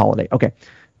over the holiday. Okay.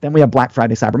 Then we have Black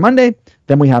Friday, Cyber Monday.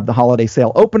 Then we have the holiday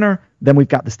sale opener. Then we've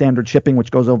got the standard shipping,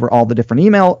 which goes over all the different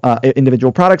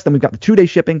individual products. Then we've got the 2-day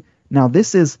shipping. Now,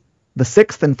 this is the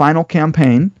 6th and final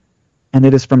campaign, and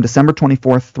it is from December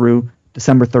 24th through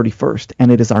December 31st.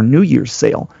 And it is our New Year's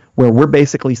sale, where we're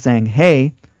basically saying,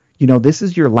 hey, this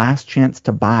is your last chance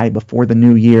to buy before the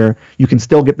new year. You can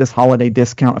still get this holiday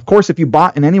discount. Of course, if you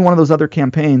bought in any one of those other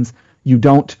campaigns, you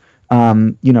don't,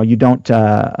 what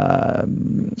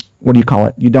do you call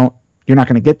it? You're not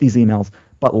going to get these emails.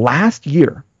 But last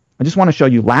year, I just want to show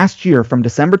you, last year from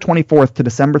December 24th to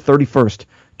December 31st,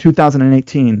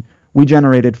 2018, we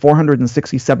generated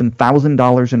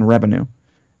 $467,000 in revenue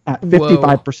at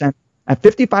 55%. Whoa. At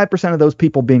 55% of those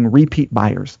people being repeat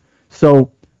buyers.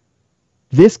 So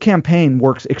this campaign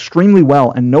works extremely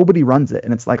well, and nobody runs it.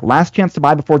 And it's like last chance to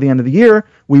buy before the end of the year.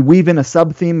 We weave in a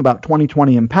sub-theme about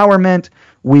 2020 empowerment.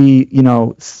 We,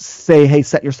 say, hey,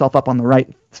 set yourself up on the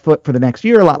right foot for the next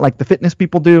year, a lot like the fitness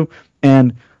people do.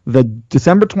 And the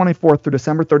December 24th through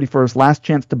December 31st, last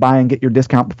chance to buy and get your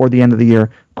discount before the end of the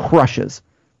year, crushes.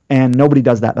 And nobody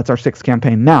does that. That's our 6th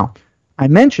campaign. Now, I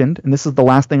mentioned, and this is the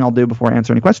last thing I'll do before I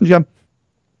answer any questions you have,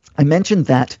 I mentioned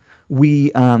that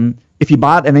we, if you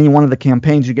bought in any one of the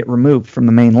campaigns, you get removed from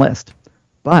the main list.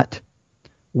 But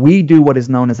we do what is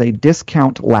known as a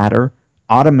discount ladder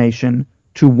automation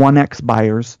to 1x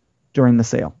buyers during the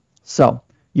sale. So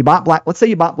let's say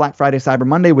you bought Black Friday, Cyber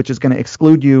Monday, which is going to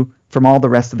exclude you from all the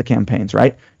rest of the campaigns,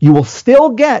 right? You will still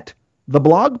get the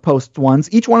blog post ones.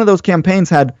 Each one of those campaigns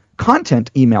had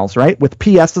content emails, right, with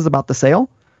PSs about the sale.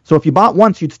 So if you bought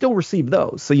once, you'd still receive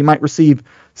those. So you might receive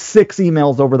 6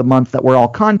 emails over the month that were all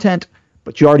content,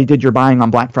 but you already did your buying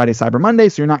on Black Friday, Cyber Monday,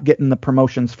 so you're not getting the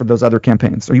promotions for those other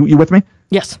campaigns. Are you with me?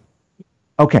 Yes.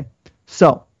 Okay.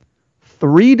 So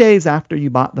 3 days after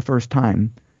you bought the first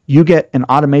time, you get an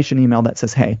automation email that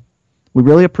says, hey, we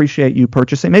really appreciate you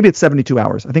purchasing. Maybe it's 72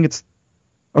 hours. I think it's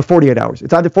or 48 hours.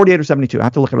 It's either 48 or 72. I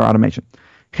have to look at our automation.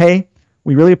 Hey,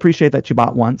 we really appreciate that you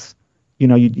bought once.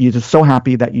 You're just so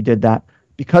happy that you did that.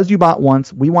 Because you bought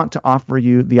once, we want to offer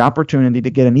you the opportunity to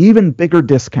get an even bigger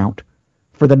discount.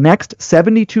 For the next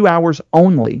 72 hours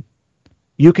only,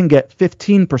 you can get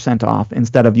 15% off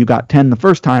instead of you got 10 the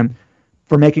first time.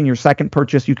 For making your second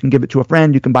purchase, you can give it to a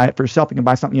friend. You can buy it for yourself. You can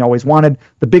buy something you always wanted.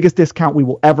 The biggest discount we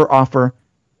will ever offer,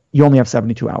 you only have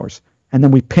 72 hours. And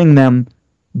then we ping them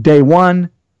day 1,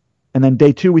 and then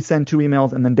day 2 we send 2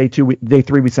 emails, and then day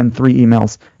 3 we send 3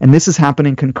 emails. And this is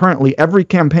happening concurrently. Every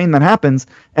campaign that happens,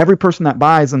 every person that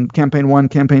buys in campaign 1,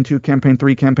 campaign 2, campaign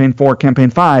 3, campaign 4, campaign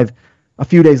 5, a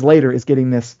few days later is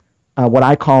getting this, what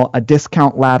I call a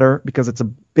discount ladder, because it's a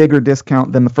bigger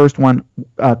discount than the first one,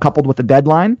 coupled with a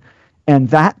deadline. And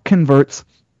that converts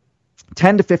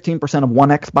 10 to 15% of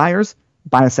 1x buyers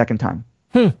buy a second time.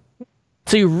 So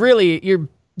you're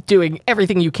doing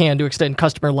everything you can to extend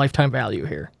customer lifetime value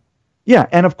here. Yeah,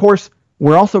 and of course,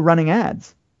 we're also running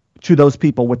ads to those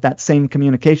people with that same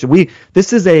communication.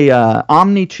 This is a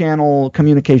omni-channel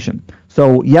communication.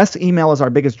 So yes, email is our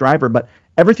biggest driver, but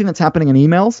everything that's happening in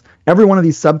emails, every one of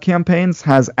these sub-campaigns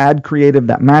has ad creative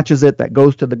that matches it, that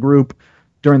goes to the group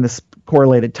during the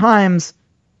correlated times,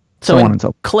 so on and so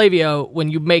forth. Klaviyo,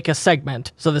 when you make a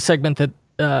segment, so the segment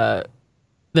that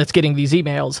that's getting these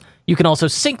emails, you can also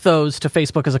sync those to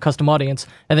Facebook as a custom audience,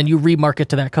 and then you remarket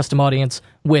to that custom audience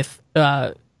with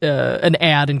an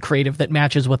ad and creative that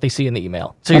matches what they see in the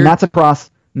email. And that's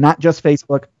across not just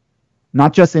Facebook,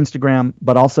 not just Instagram,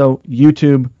 but also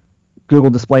YouTube, Google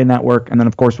Display Network, and then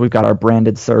of course we've got our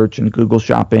branded search and Google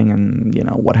Shopping and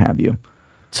what have you.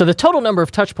 So the total number of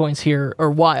touch points here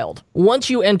are wild. Once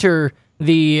you enter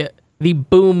the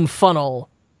boom funnel,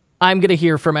 I'm going to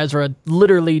hear from Ezra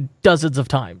literally dozens of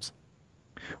times.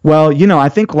 Well, I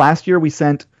think last year we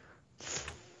sent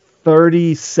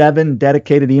 37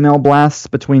 dedicated email blasts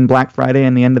between Black Friday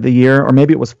and the end of the year, or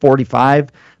maybe it was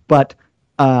 45. But,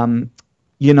 some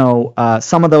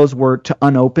of those were to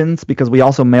unopens because we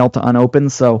also mail to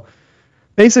unopens. So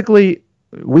basically,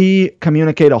 we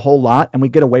communicate a whole lot and we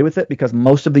get away with it because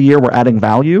most of the year we're adding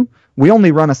value. We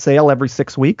only run a sale every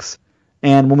 6 weeks.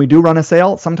 And when we do run a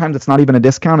sale, sometimes it's not even a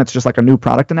discount. It's just like a new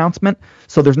product announcement.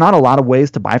 So there's not a lot of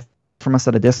ways to buy from us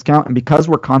at a discount. And because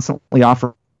we're constantly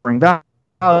offering value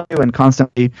and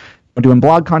constantly doing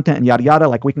blog content and yada, yada,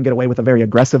 like we can get away with a very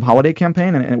aggressive holiday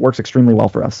campaign and it works extremely well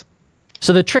for us.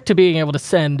 So the trick to being able to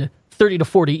send 30 to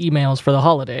 40 emails for the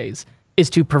holidays is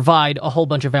to provide a whole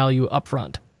bunch of value up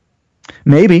front.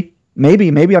 Maybe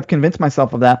I've convinced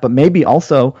myself of that, but maybe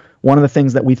also one of the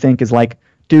things that we think is like,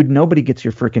 dude, nobody gets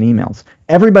your freaking emails.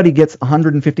 Everybody gets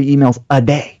 150 emails a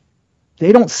day.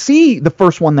 They don't see the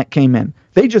first one that came in.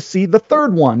 They just see the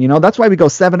third one. You know, that's why we go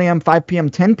 7 a.m., 5 p.m.,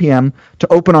 10 p.m.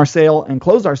 to open our sale and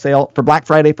close our sale for Black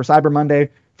Friday, for Cyber Monday.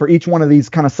 For each one of these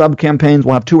kind of sub campaigns,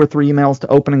 we'll have 2 or 3 emails to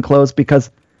open and close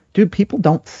because, dude, people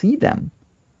don't see them.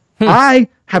 I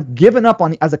have given up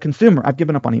on, as a consumer, I've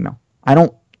given up on email. I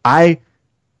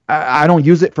don't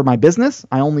use it for my business.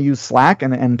 I only use Slack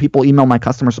and people email my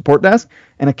customer support desk.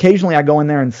 And occasionally I go in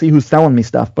there and see who's selling me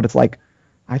stuff. But it's like,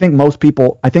 I think most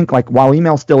people, like while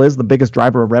email still is the biggest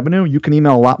driver of revenue, you can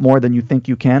email a lot more than you think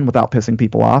you can without pissing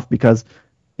people off because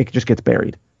it just gets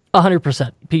buried.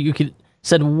 100%. You could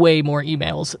send way more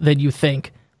emails than you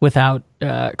think without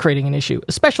creating an issue,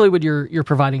 especially when you're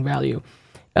providing value.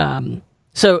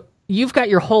 So you've got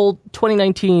your whole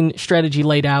 2019 strategy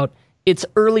laid out. It's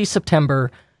early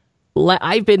September.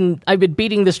 I've been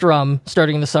beating this drum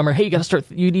starting in the summer. Hey,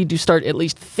 you need to start at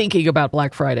least thinking about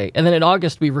Black Friday. And then in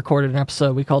August, we recorded an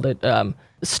episode. We called it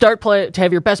to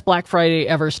have your best Black Friday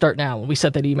ever, start now. And we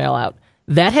sent that email out.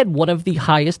 That had one of the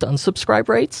highest unsubscribe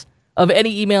rates of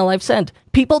any email I've sent.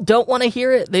 People don't want to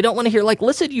hear it. They don't want to hear, like,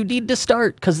 listen, you need to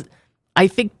start. Because I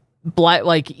think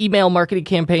email marketing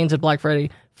campaigns at Black Friday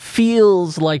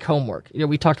feels like homework. You know,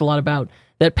 we talked a lot about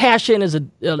that passion is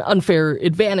an unfair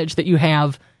advantage that you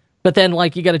have. But then,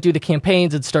 you got to do the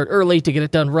campaigns and start early to get it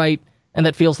done right, and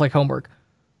that feels like homework.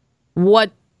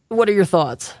 What are your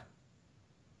thoughts?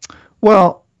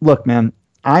 Well, look, man,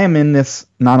 I am in this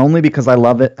not only because I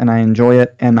love it and I enjoy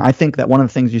it, and I think that one of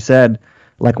the things you said,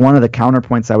 one of the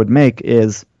counterpoints I would make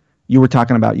is you were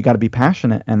talking about you got to be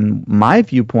passionate, and my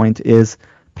viewpoint is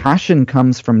passion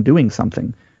comes from doing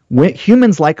something.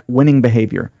 Humans like winning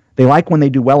behavior. They like when they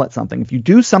do well at something. If you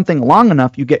do something long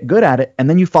enough, you get good at it, and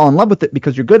then you fall in love with it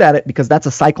because you're good at it because that's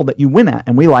a cycle that you win at,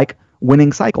 and we like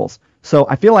winning cycles. So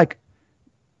I feel like,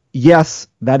 yes,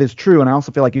 that is true, and I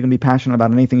also feel like you can be passionate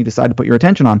about anything you decide to put your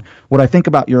attention on. What I think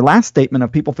about your last statement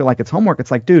of people feel like it's homework,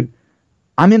 it's like, dude,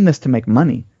 I'm in this to make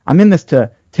money. I'm in this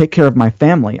to take care of my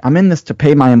family. I'm in this to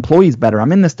pay my employees better.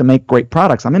 I'm in this to make great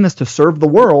products. I'm in this to serve the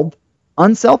world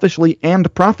unselfishly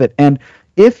and profit. And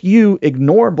if you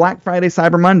ignore Black Friday,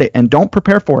 Cyber Monday, and don't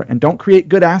prepare for it, and don't create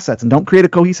good assets, and don't create a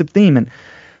cohesive theme, and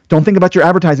don't think about your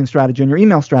advertising strategy and your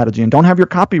email strategy, and don't have your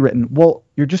copy written, well,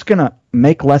 you're just going to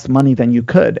make less money than you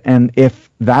could. And if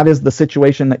that is the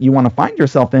situation that you want to find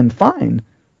yourself in, fine.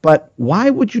 But why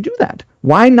would you do that?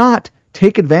 Why not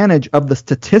take advantage of the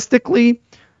statistically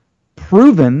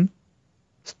proven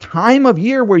time of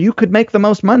year where you could make the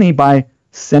most money by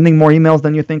sending more emails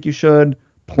than you think you should,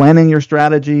 planning your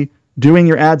strategy, doing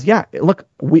your ads? Yeah, look,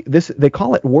 they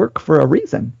call it work for a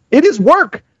reason. It is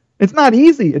work. It's not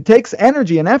easy. It takes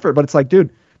energy and effort, but it's like, dude,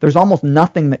 there's almost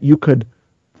nothing that you could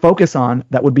focus on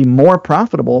that would be more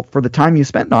profitable for the time you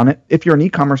spend on it if you're an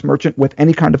e-commerce merchant with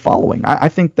any kind of following. I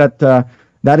think that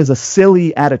that is a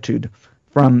silly attitude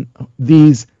from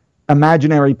these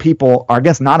imaginary people, or I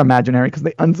guess not imaginary because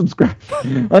they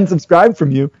unsubscribed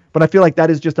from you. But I feel like that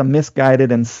is just a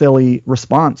misguided and silly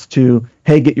response to,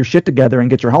 hey, get your shit together and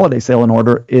get your holiday sale in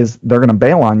order. Is they're going to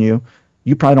bail on you.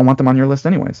 You probably don't want them on your list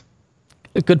anyways.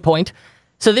 A good point.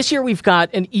 So this year we have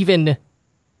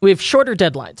shorter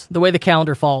deadlines. The way the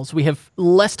calendar falls, we have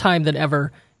less time than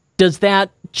ever. Does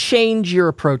that change your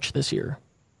approach this year?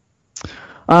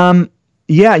 Yeah,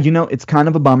 it's kind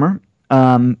of a bummer.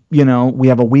 We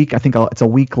have a week, I think it's a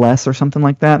week less or something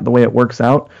like that, the way it works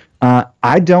out.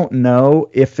 I don't know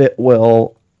if it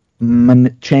will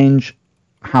change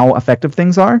how effective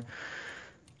things are.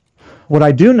 What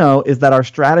I do know is that our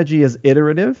strategy is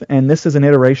iterative, and this is an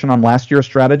iteration on last year's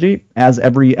strategy, as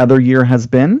every other year has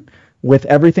been. With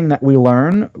everything that we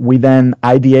learn, we then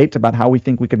ideate about how we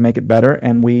think we could make it better,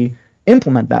 and we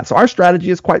implement that. So our strategy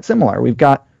is quite similar. We've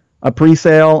got a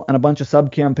pre-sale and a bunch of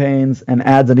sub-campaigns and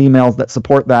ads and emails that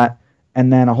support that,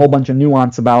 and then a whole bunch of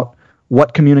nuance about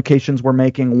what communications we're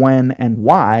making, when, and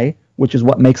why, which is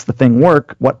what makes the thing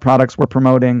work, what products we're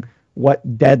promoting, what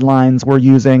deadlines we're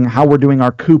using, how we're doing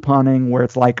our couponing, where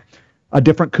it's like a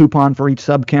different coupon for each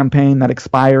sub-campaign that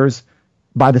expires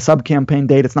by the sub-campaign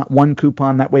date. It's not one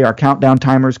coupon. That way our countdown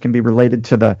timers can be related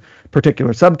to the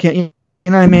particular sub-campaign.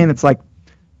 You know what I mean? It's like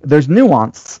there's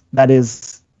nuance that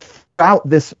is throughout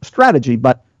this strategy,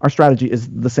 but our strategy is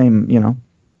the same,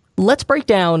 Let's break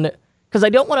down, because I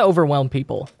don't want to overwhelm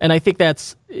people. And I think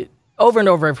that's, over and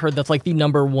over I've heard that's like the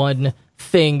number one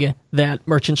thing that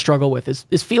merchants struggle with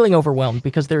is feeling overwhelmed,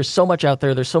 because there's so much out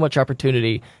there, there's so much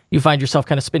opportunity. You find yourself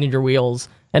kind of spinning your wheels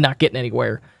and not getting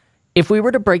anywhere. If you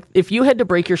had to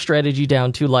break your strategy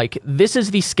down to like, this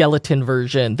is the skeleton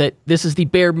version, that this is the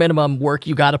bare minimum work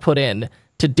you got to put in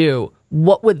to do,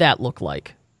 what would that look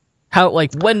like?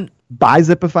 Buy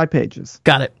Zipify pages.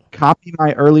 Got it. Copy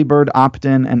my early bird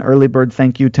opt-in and early bird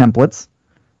thank you templates.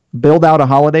 Build out a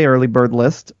holiday early bird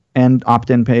list and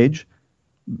opt-in page.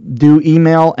 Do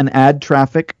email and add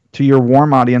traffic to your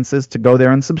warm audiences to go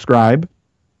there and subscribe.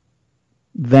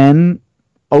 Then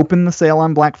open the sale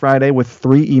on Black Friday with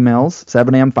 3 emails,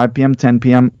 7 a.m., 5 p.m., 10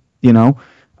 p.m.,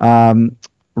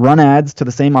 run ads to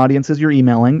the same audiences you're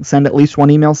emailing, send at least 1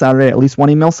 email Saturday, at least 1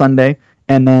 email Sunday,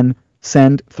 and then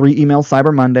send 3 emails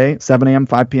Cyber Monday, 7 a.m.,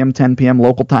 5 p.m., 10 p.m.,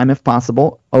 local time if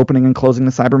possible, opening and closing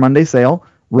the Cyber Monday sale,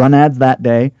 run ads that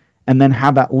day, and then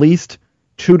have at least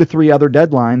 2 to 3 other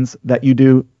deadlines that you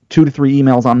do 2 to 3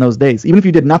 emails on those days. Even if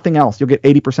you did nothing else, you'll get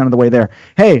 80% of the way there.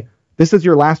 Hey, this is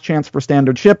your last chance for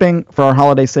standard shipping for our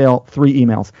holiday sale, 3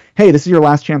 emails. Hey, this is your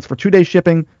last chance for 2-day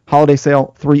shipping, holiday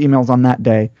sale, 3 emails on that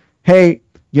day. Hey,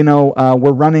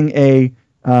 we're running a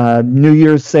New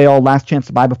Year's sale, last chance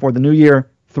to buy before the new year,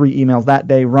 3 emails that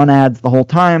day, run ads the whole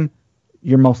time.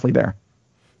 You're mostly there.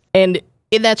 And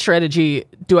in that strategy,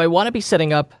 do I want to be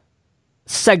setting up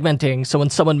segmenting, so when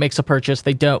someone makes a purchase,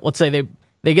 let's say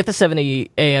they get the 7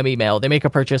 a.m. email, they make a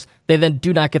purchase, they then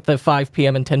do not get the 5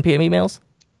 p.m. and 10 p.m. emails?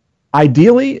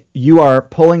 Ideally, you are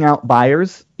pulling out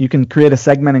buyers. You can create a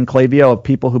segment in Klaviyo of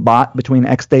people who bought between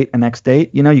X date and X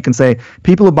date. You can say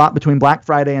people who bought between Black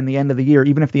Friday and the end of the year,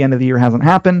 even if the end of the year hasn't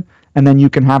happened, and then you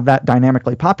can have that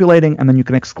dynamically populating, and then you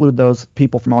can exclude those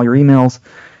people from all your emails.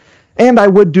 And I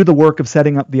would do the work of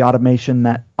setting up the automation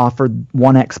that offered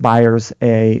 1X buyers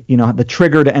the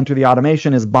trigger to enter the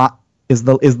automation is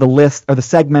the list or the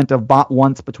segment of bought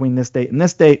once between this date and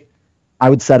this date. I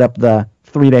would set up the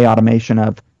 3-day automation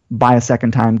of buy a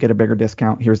second time, get a bigger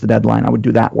discount. Here's the deadline. I would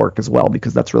do that work as well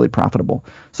because that's really profitable.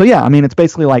 So yeah, it's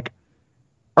basically like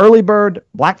early bird,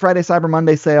 Black Friday, Cyber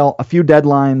Monday sale, a few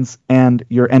deadlines, and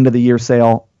your end of the year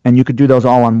sale. And you could do those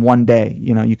all on one day.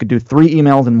 You could do 3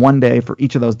 emails in one day for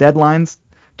each of those deadlines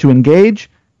to engage,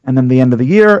 and then the end of the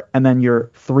year, and then your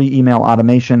 3 email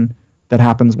automation that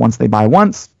happens once they buy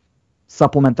once.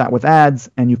 Supplement that with ads,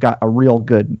 and you've got a real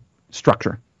good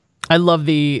structure. I love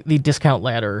the discount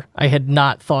ladder. I had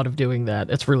not thought of doing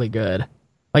that. It's really good.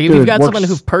 Like, if you've got someone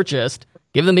who's purchased,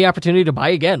 give them the opportunity to buy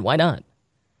again. Why not?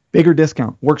 Bigger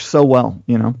discount. Works so well,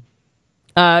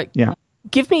 Yeah.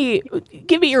 Give me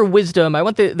your wisdom. I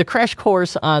want the crash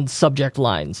course on subject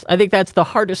lines. I think that's the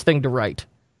hardest thing to write.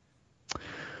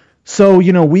 So,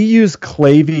 we use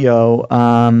Klaviyo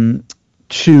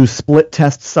to split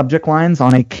test subject lines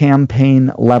on a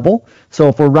campaign level. So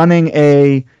if we're running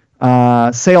a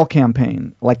sale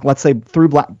campaign, like let's say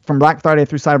from Black Friday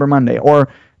through Cyber Monday, or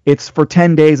it's for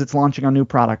 10 days, it's launching a new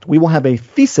product, we will have a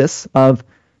thesis of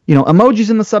emojis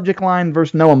in the subject line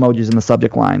versus no emojis in the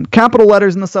subject line, capital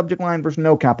letters in the subject line versus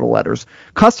no capital letters,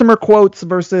 customer quotes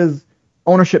versus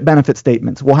ownership benefit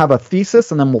statements. We'll have a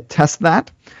thesis and then we'll test that.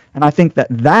 And I think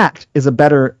that is a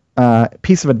better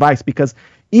piece of advice, because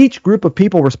each group of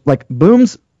people, like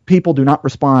Boom's people do not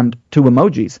respond to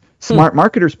emojis. Smart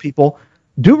marketers people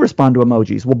do respond to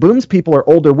emojis. Well, Boom's people are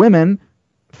older women,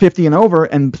 50 and over,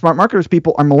 and Smart marketers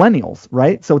people are millennials,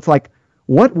 right? So it's like,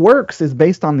 what works is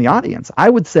based on the audience. I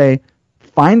would say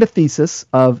find a thesis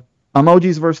of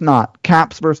emojis versus not,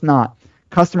 caps versus not,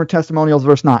 customer testimonials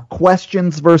versus not,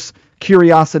 questions versus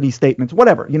curiosity statements,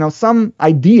 whatever. Some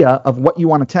idea of what you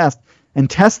want to test, and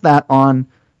test that on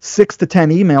 6 to 10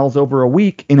 emails over a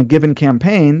week in a given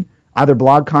campaign, either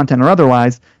blog content or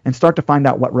otherwise, and start to find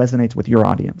out what resonates with your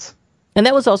audience. And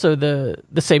that was also the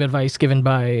same advice given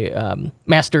by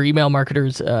master email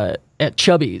marketers at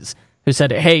Chubby's, who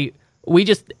said, hey,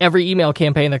 every email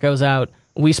campaign that goes out,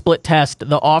 we split test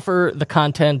the offer, the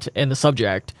content, and the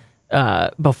subject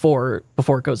before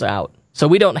it goes out. So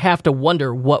we don't have to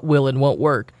wonder what will and won't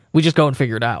work. We just go and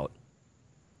figure it out.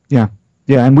 Yeah.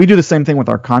 Yeah. And we do the same thing with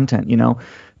our content,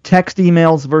 text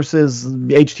emails versus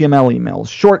HTML emails,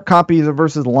 short copies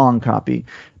versus long copy,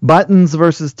 buttons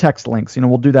versus text links.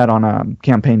 We'll do that on a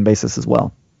campaign basis as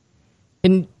well.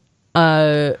 And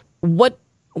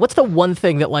what's the one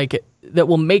thing that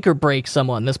will make or break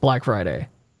someone this Black Friday?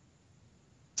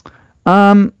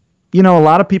 a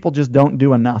lot of people just don't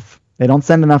do enough. They don't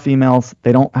send enough emails.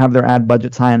 They don't have their ad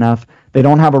budgets high enough. They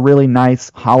don't have a really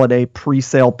nice holiday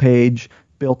pre-sale page,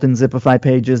 built-in Zipify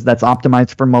pages that's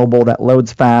optimized for mobile, that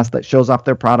loads fast, that shows off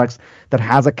their products, that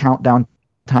has a countdown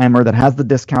timer, that has the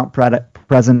discount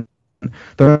present.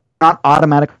 They're not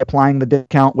automatically applying the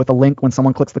discount with a link when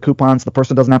someone clicks the coupons. The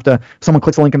person doesn't have to, if someone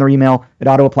clicks a link in their email, it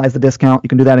auto applies the discount. You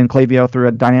can do that in Klaviyo through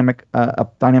a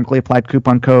dynamically applied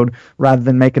coupon code rather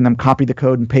than making them copy the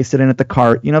code and paste it in at the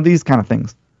cart. These kind of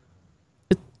things.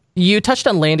 You touched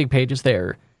on landing pages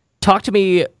there. Talk to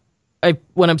me. I'm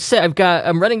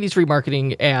running these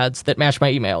remarketing ads that match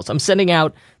my emails. I'm sending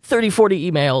out 30,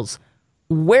 40 emails.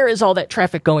 Where is all that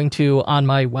traffic going to on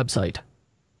my website?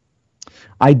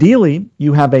 Ideally,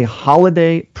 you have a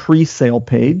holiday pre-sale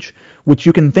page, which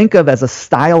you can think of as a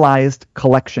stylized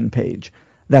collection page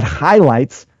that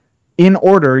highlights in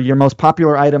order your most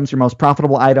popular items, your most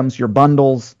profitable items, your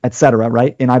bundles, etc.,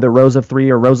 right? In either rows of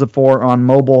 3 or rows of 4 on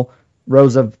mobile,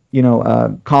 rows of,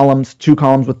 columns, 2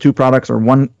 columns with 2 products, or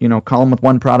 1, column with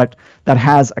 1 product that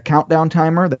has a countdown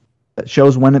timer that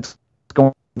shows when it's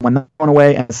going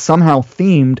away and is somehow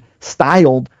themed,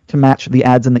 styled to match the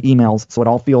ads and the emails, so it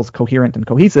all feels coherent and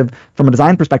cohesive from a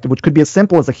design perspective, which could be as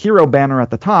simple as a hero banner at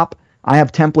the top. I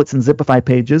have templates and Zipify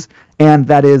pages, and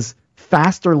that is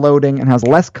faster loading and has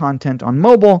less content on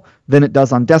mobile than it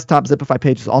does on desktop. Zipify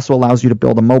pages also allows you to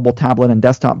build a mobile, tablet, and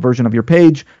desktop version of your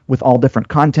page with all different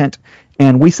content.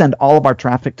 And we send all of our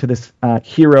traffic to this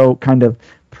hero kind of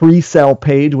pre-sale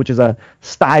page, which is a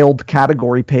styled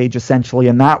category page essentially.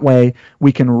 And that way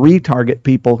we can retarget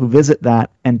people who visit that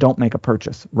and don't make a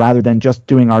purchase rather than just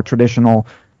doing our traditional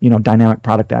dynamic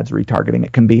product ads retargeting.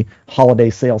 It can be holiday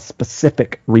sale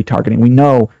specific retargeting. We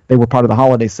know they were part of the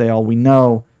holiday sale. We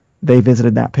know they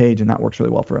visited that page, and that works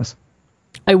really well for us.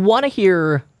 I want to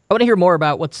hear more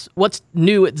about what's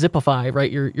new at Zipify,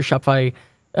 right? Your Shopify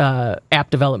app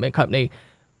development company.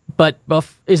 But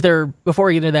before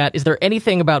we get into that, is there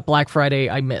anything about Black Friday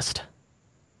I missed?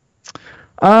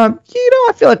 I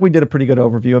feel like we did a pretty good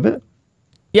overview of it.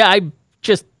 Yeah, I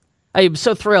am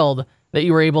so thrilled that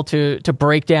you were able to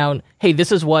break down, hey,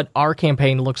 this is what our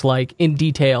campaign looks like in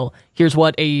detail. Here's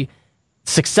what a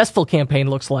successful campaign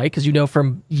looks like, because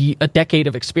from a decade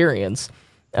of experience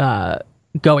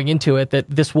going into it that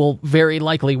this will very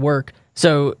likely work.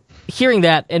 So hearing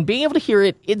that and being able to hear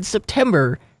it in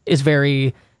September is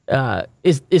very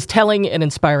is telling and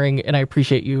inspiring, and I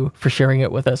appreciate you for sharing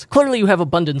it with us. Clearly you have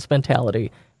abundance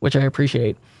mentality, which I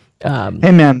appreciate.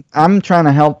 Hey man, I'm trying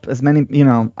to help as many,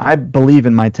 I believe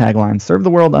in my tagline, serve the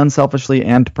world unselfishly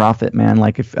and profit, man.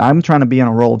 Like, if I'm trying to be in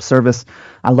a role of service,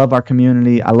 I love our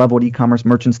community. I love what e-commerce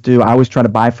merchants do. I always try to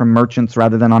buy from merchants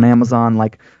rather than on Amazon.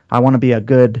 Like, I want to be a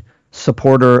good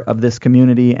supporter of this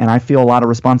community, and I feel a lot of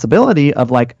responsibility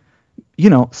of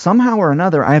somehow or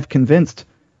another, I have convinced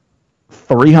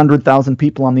 300,000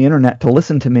 people on the internet to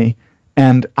listen to me.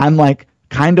 And I'm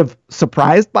kind of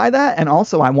surprised by that, and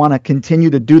also I want to continue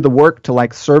to do the work to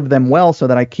serve them well so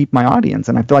that I keep my audience.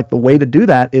 And I feel like the way to do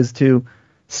that is to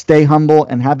stay humble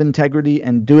and have integrity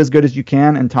and do as good as you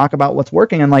can and talk about what's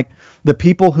working. And the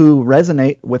people who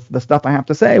resonate with the stuff I have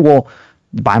to say will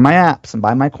buy my apps and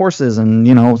buy my courses and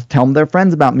tell them their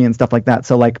friends about me and stuff like that.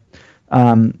 So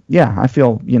I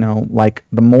feel the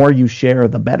more you share,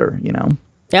 the better.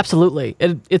 Absolutely.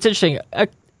 It's interesting.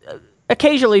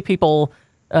 Occasionally people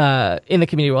in the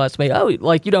community will ask me,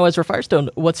 Ezra Firestone,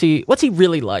 what's he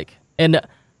really like? And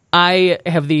I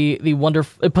have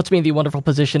it puts me in the wonderful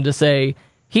position to say,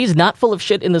 he's not full of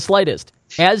shit in the slightest.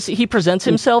 As he presents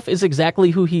himself is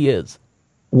exactly who he is.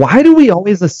 Why do we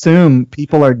always assume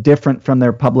people are different from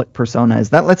their public persona?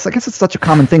 I guess it's such a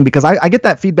common thing, because I get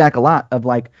that feedback a lot of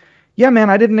yeah, man,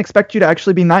 I didn't expect you to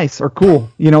actually be nice or cool.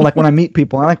 When I meet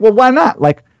people, I'm like, well, why not?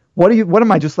 What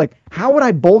am I just how would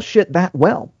I bullshit that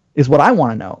well? Is what I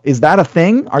want to know. Is that a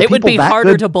thing? It would be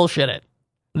harder to bullshit it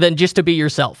than just to be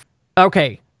yourself.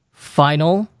 Okay,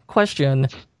 final question.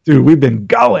 Dude, we've been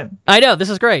going. I know, this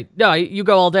is great. No, you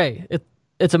go all day.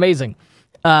 It's amazing.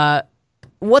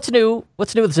 What's new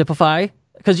with Zipify?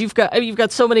 Because you've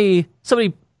got so many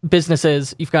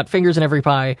businesses. You've got fingers in every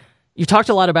pie. You talked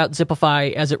a lot about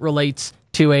Zipify as it relates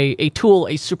to a tool,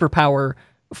 a superpower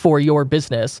for your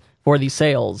business, for these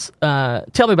sales.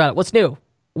 Tell me about it. What's new?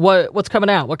 What's coming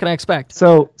out? What can I expect?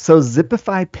 So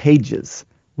Zipify Pages,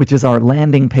 which is our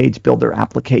landing page builder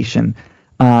application.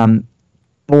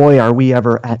 Boy, are we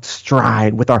ever at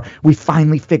stride with we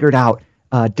finally figured out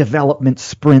development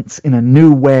sprints in a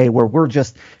new way, where we're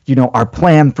just, our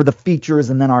plan for the features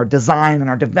and then our design and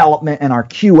our development and our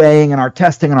QAing and our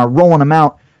testing and our rolling them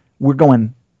out. We're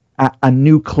going at a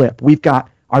new clip. We've got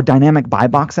our dynamic buy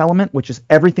box element, which is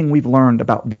everything we've learned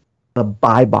about the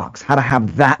buy box, how to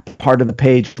have that part of the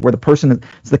page where the person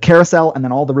is the carousel and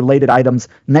then all the related items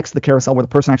next to the carousel where the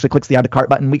person actually clicks the add to cart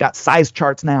button. We got size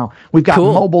charts now. We've got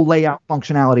mobile layout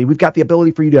functionality. We've got the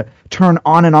ability for you to turn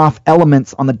on and off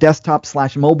elements on the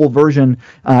desktop/mobile version.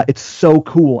 It's so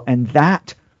cool. And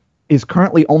that is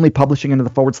currently only publishing into the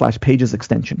 /pages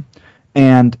extension.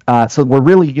 And so we're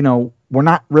really, we're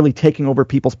not really taking over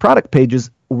people's product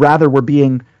pages. Rather, we're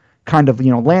being kind of,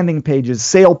 landing pages,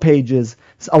 sale pages.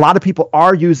 A lot of people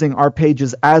are using our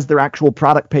pages as their actual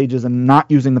product pages and not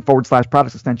using the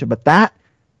 /products extension, but that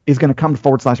is going to come to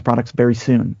 /products very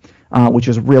soon, which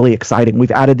is really exciting. We've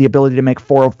added the ability to make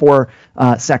 404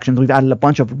 sections. We've added a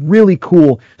bunch of really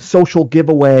cool social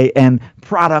giveaway and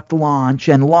product launch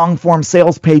and long form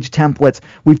sales page templates.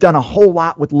 We've done a whole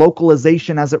lot with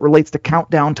localization as it relates to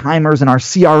countdown timers and our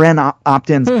CRN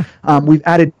opt-ins. We've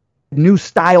added new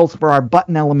styles for our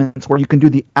button elements where you can do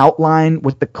the outline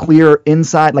with the clear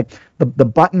inside, like the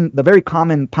button, the very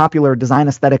common popular design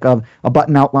aesthetic of a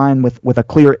button outline with a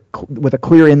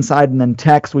clear inside and then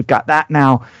text. We've got that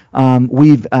now.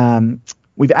 We've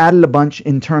added a bunch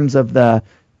in terms of the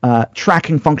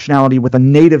tracking functionality with a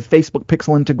native Facebook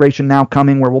pixel integration now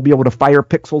coming, where we'll be able to fire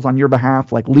pixels on your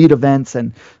behalf, like lead events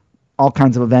and all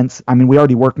kinds of events. I mean, we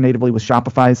already work natively with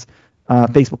Shopify's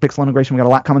Facebook pixel integration. We got a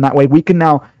lot coming that way. We can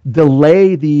now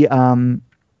delay the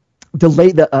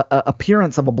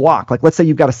appearance of a block. Like, let's say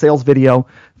you've got a sales video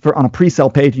on a pre-sale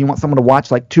page and you want someone to watch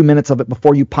like 2 minutes of it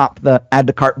before you pop the add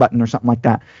to cart button or something like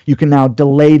that. You can now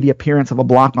delay the appearance of a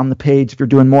block on the page if you're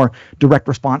doing more direct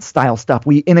response style stuff.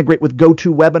 We integrate with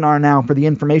GoToWebinar now for the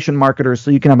information marketers,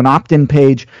 so you can have an opt-in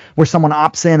page where someone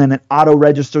opts in and it auto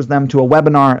registers them to a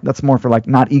webinar. That's more for like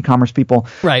not e-commerce people.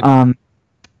 Right.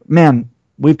 Man,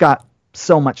 we've got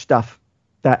so much stuff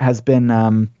that has been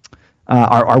our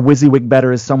WYSIWYG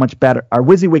better is so much better. Our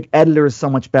WYSIWYG editor is so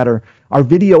much better. Our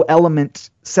video element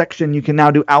section, you can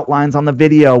now do outlines on the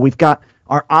video. We've got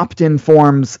our opt-in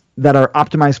forms that are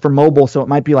optimized for mobile, so it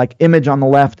might be like image on the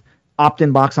left,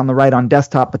 opt-in box on the right on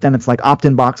desktop, but then it's like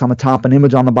opt-in box on the top and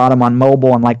image on the bottom on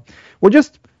mobile, and like we're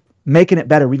just making it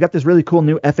better. We've got this really cool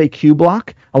new FAQ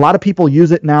block. A lot of people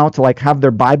use it now to like have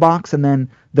their buy box and then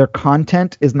their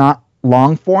content is not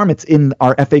long form. It's in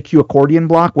our FAQ accordion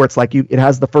block where it's like it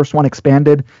has the first one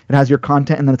expanded, it has your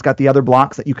content, and then it's got the other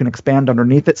blocks that you can expand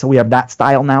underneath it. So we have that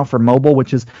style now for mobile,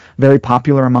 which is very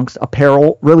popular amongst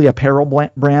apparel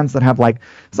brands that have like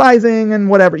sizing and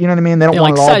whatever, you know what I mean? They don't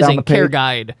want like it all sizing, down the page. care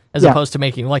guide, as opposed to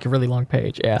making like a really long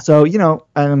page. Yeah. So, we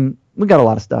got a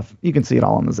lot of stuff. You can see it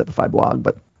all on the Zipify blog,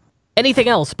 but anything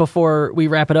else before we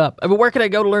wrap it up? I mean, where can I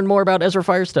go to learn more about Ezra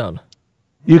Firestone?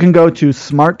 You can go to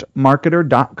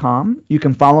smartmarketer.com. You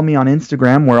can follow me on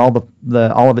Instagram, where all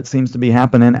of it seems to be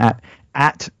happening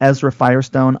at Ezra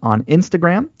Firestone on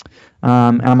Instagram.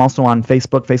 And I'm also on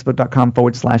Facebook,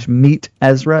 facebook.com/meet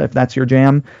Ezra, if that's your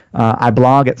jam. I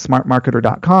blog at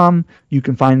smartmarketer.com. You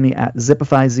can find me at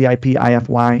Zipify,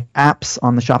 Zipify apps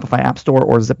on the Shopify App Store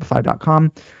or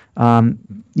zipify.com.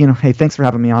 Hey, thanks for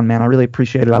having me on, man. I really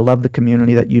appreciate it. I love the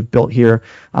community that you've built here.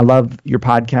 I love your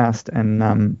podcast,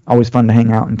 and always fun to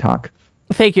hang out and talk.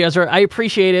 Thank you, Ezra. I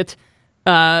appreciate it.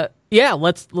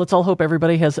 Let's all hope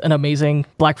everybody has an amazing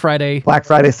Black Friday,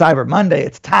 Cyber Monday.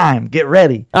 It's time. Get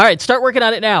ready. All right, start working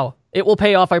on it now. It will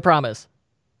pay off, I promise.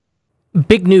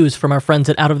 Big news from our friends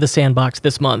at Out of the Sandbox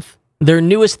this month. Their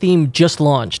newest theme just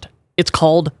launched. It's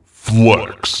called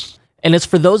Flex. And it's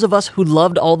for those of us who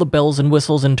loved all the bells and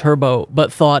whistles in Turbo,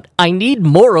 but thought, I need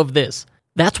more of this.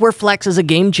 That's where Flex is a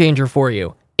game changer for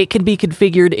you. It can be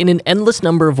configured in an endless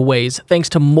number of ways thanks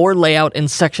to more layout and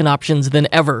section options than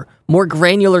ever, more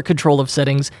granular control of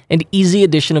settings, and easy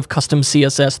addition of custom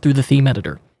CSS through the theme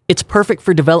editor. It's perfect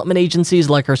for development agencies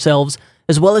like ourselves,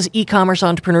 as well as e-commerce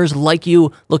entrepreneurs like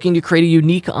you looking to create a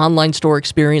unique online store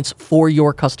experience for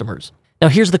your customers. Now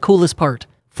here's the coolest part.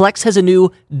 Flex has a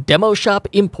new Demo Shop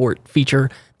Import feature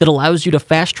that allows you to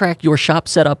fast-track your shop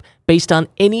setup based on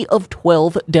any of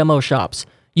 12 demo shops.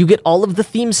 You get all of the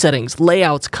theme settings,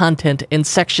 layouts, content, and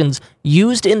sections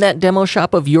used in that demo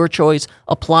shop of your choice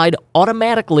applied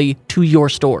automatically to your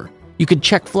store. You can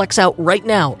check Flex out right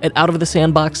now at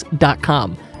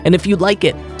outofthesandbox.com. And if you'd like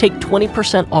it, take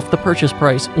 20% off the purchase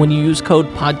price when you use code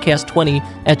podcast20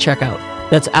 at checkout.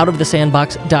 That's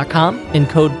outofthesandbox.com and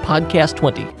code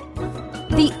podcast20.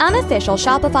 The unofficial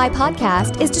Shopify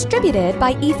podcast is distributed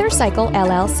by EtherCycle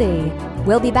LLC.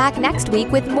 We'll be back next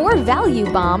week with more value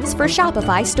bombs for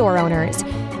Shopify store owners.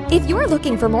 If you're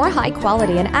looking for more high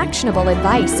quality and actionable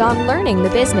advice on learning the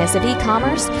business of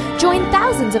e-commerce, join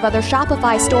thousands of other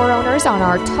Shopify store owners on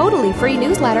our totally free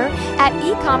newsletter at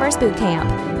e-commerce bootcamp.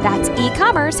 That's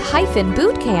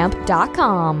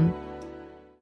e-commerce-bootcamp.com.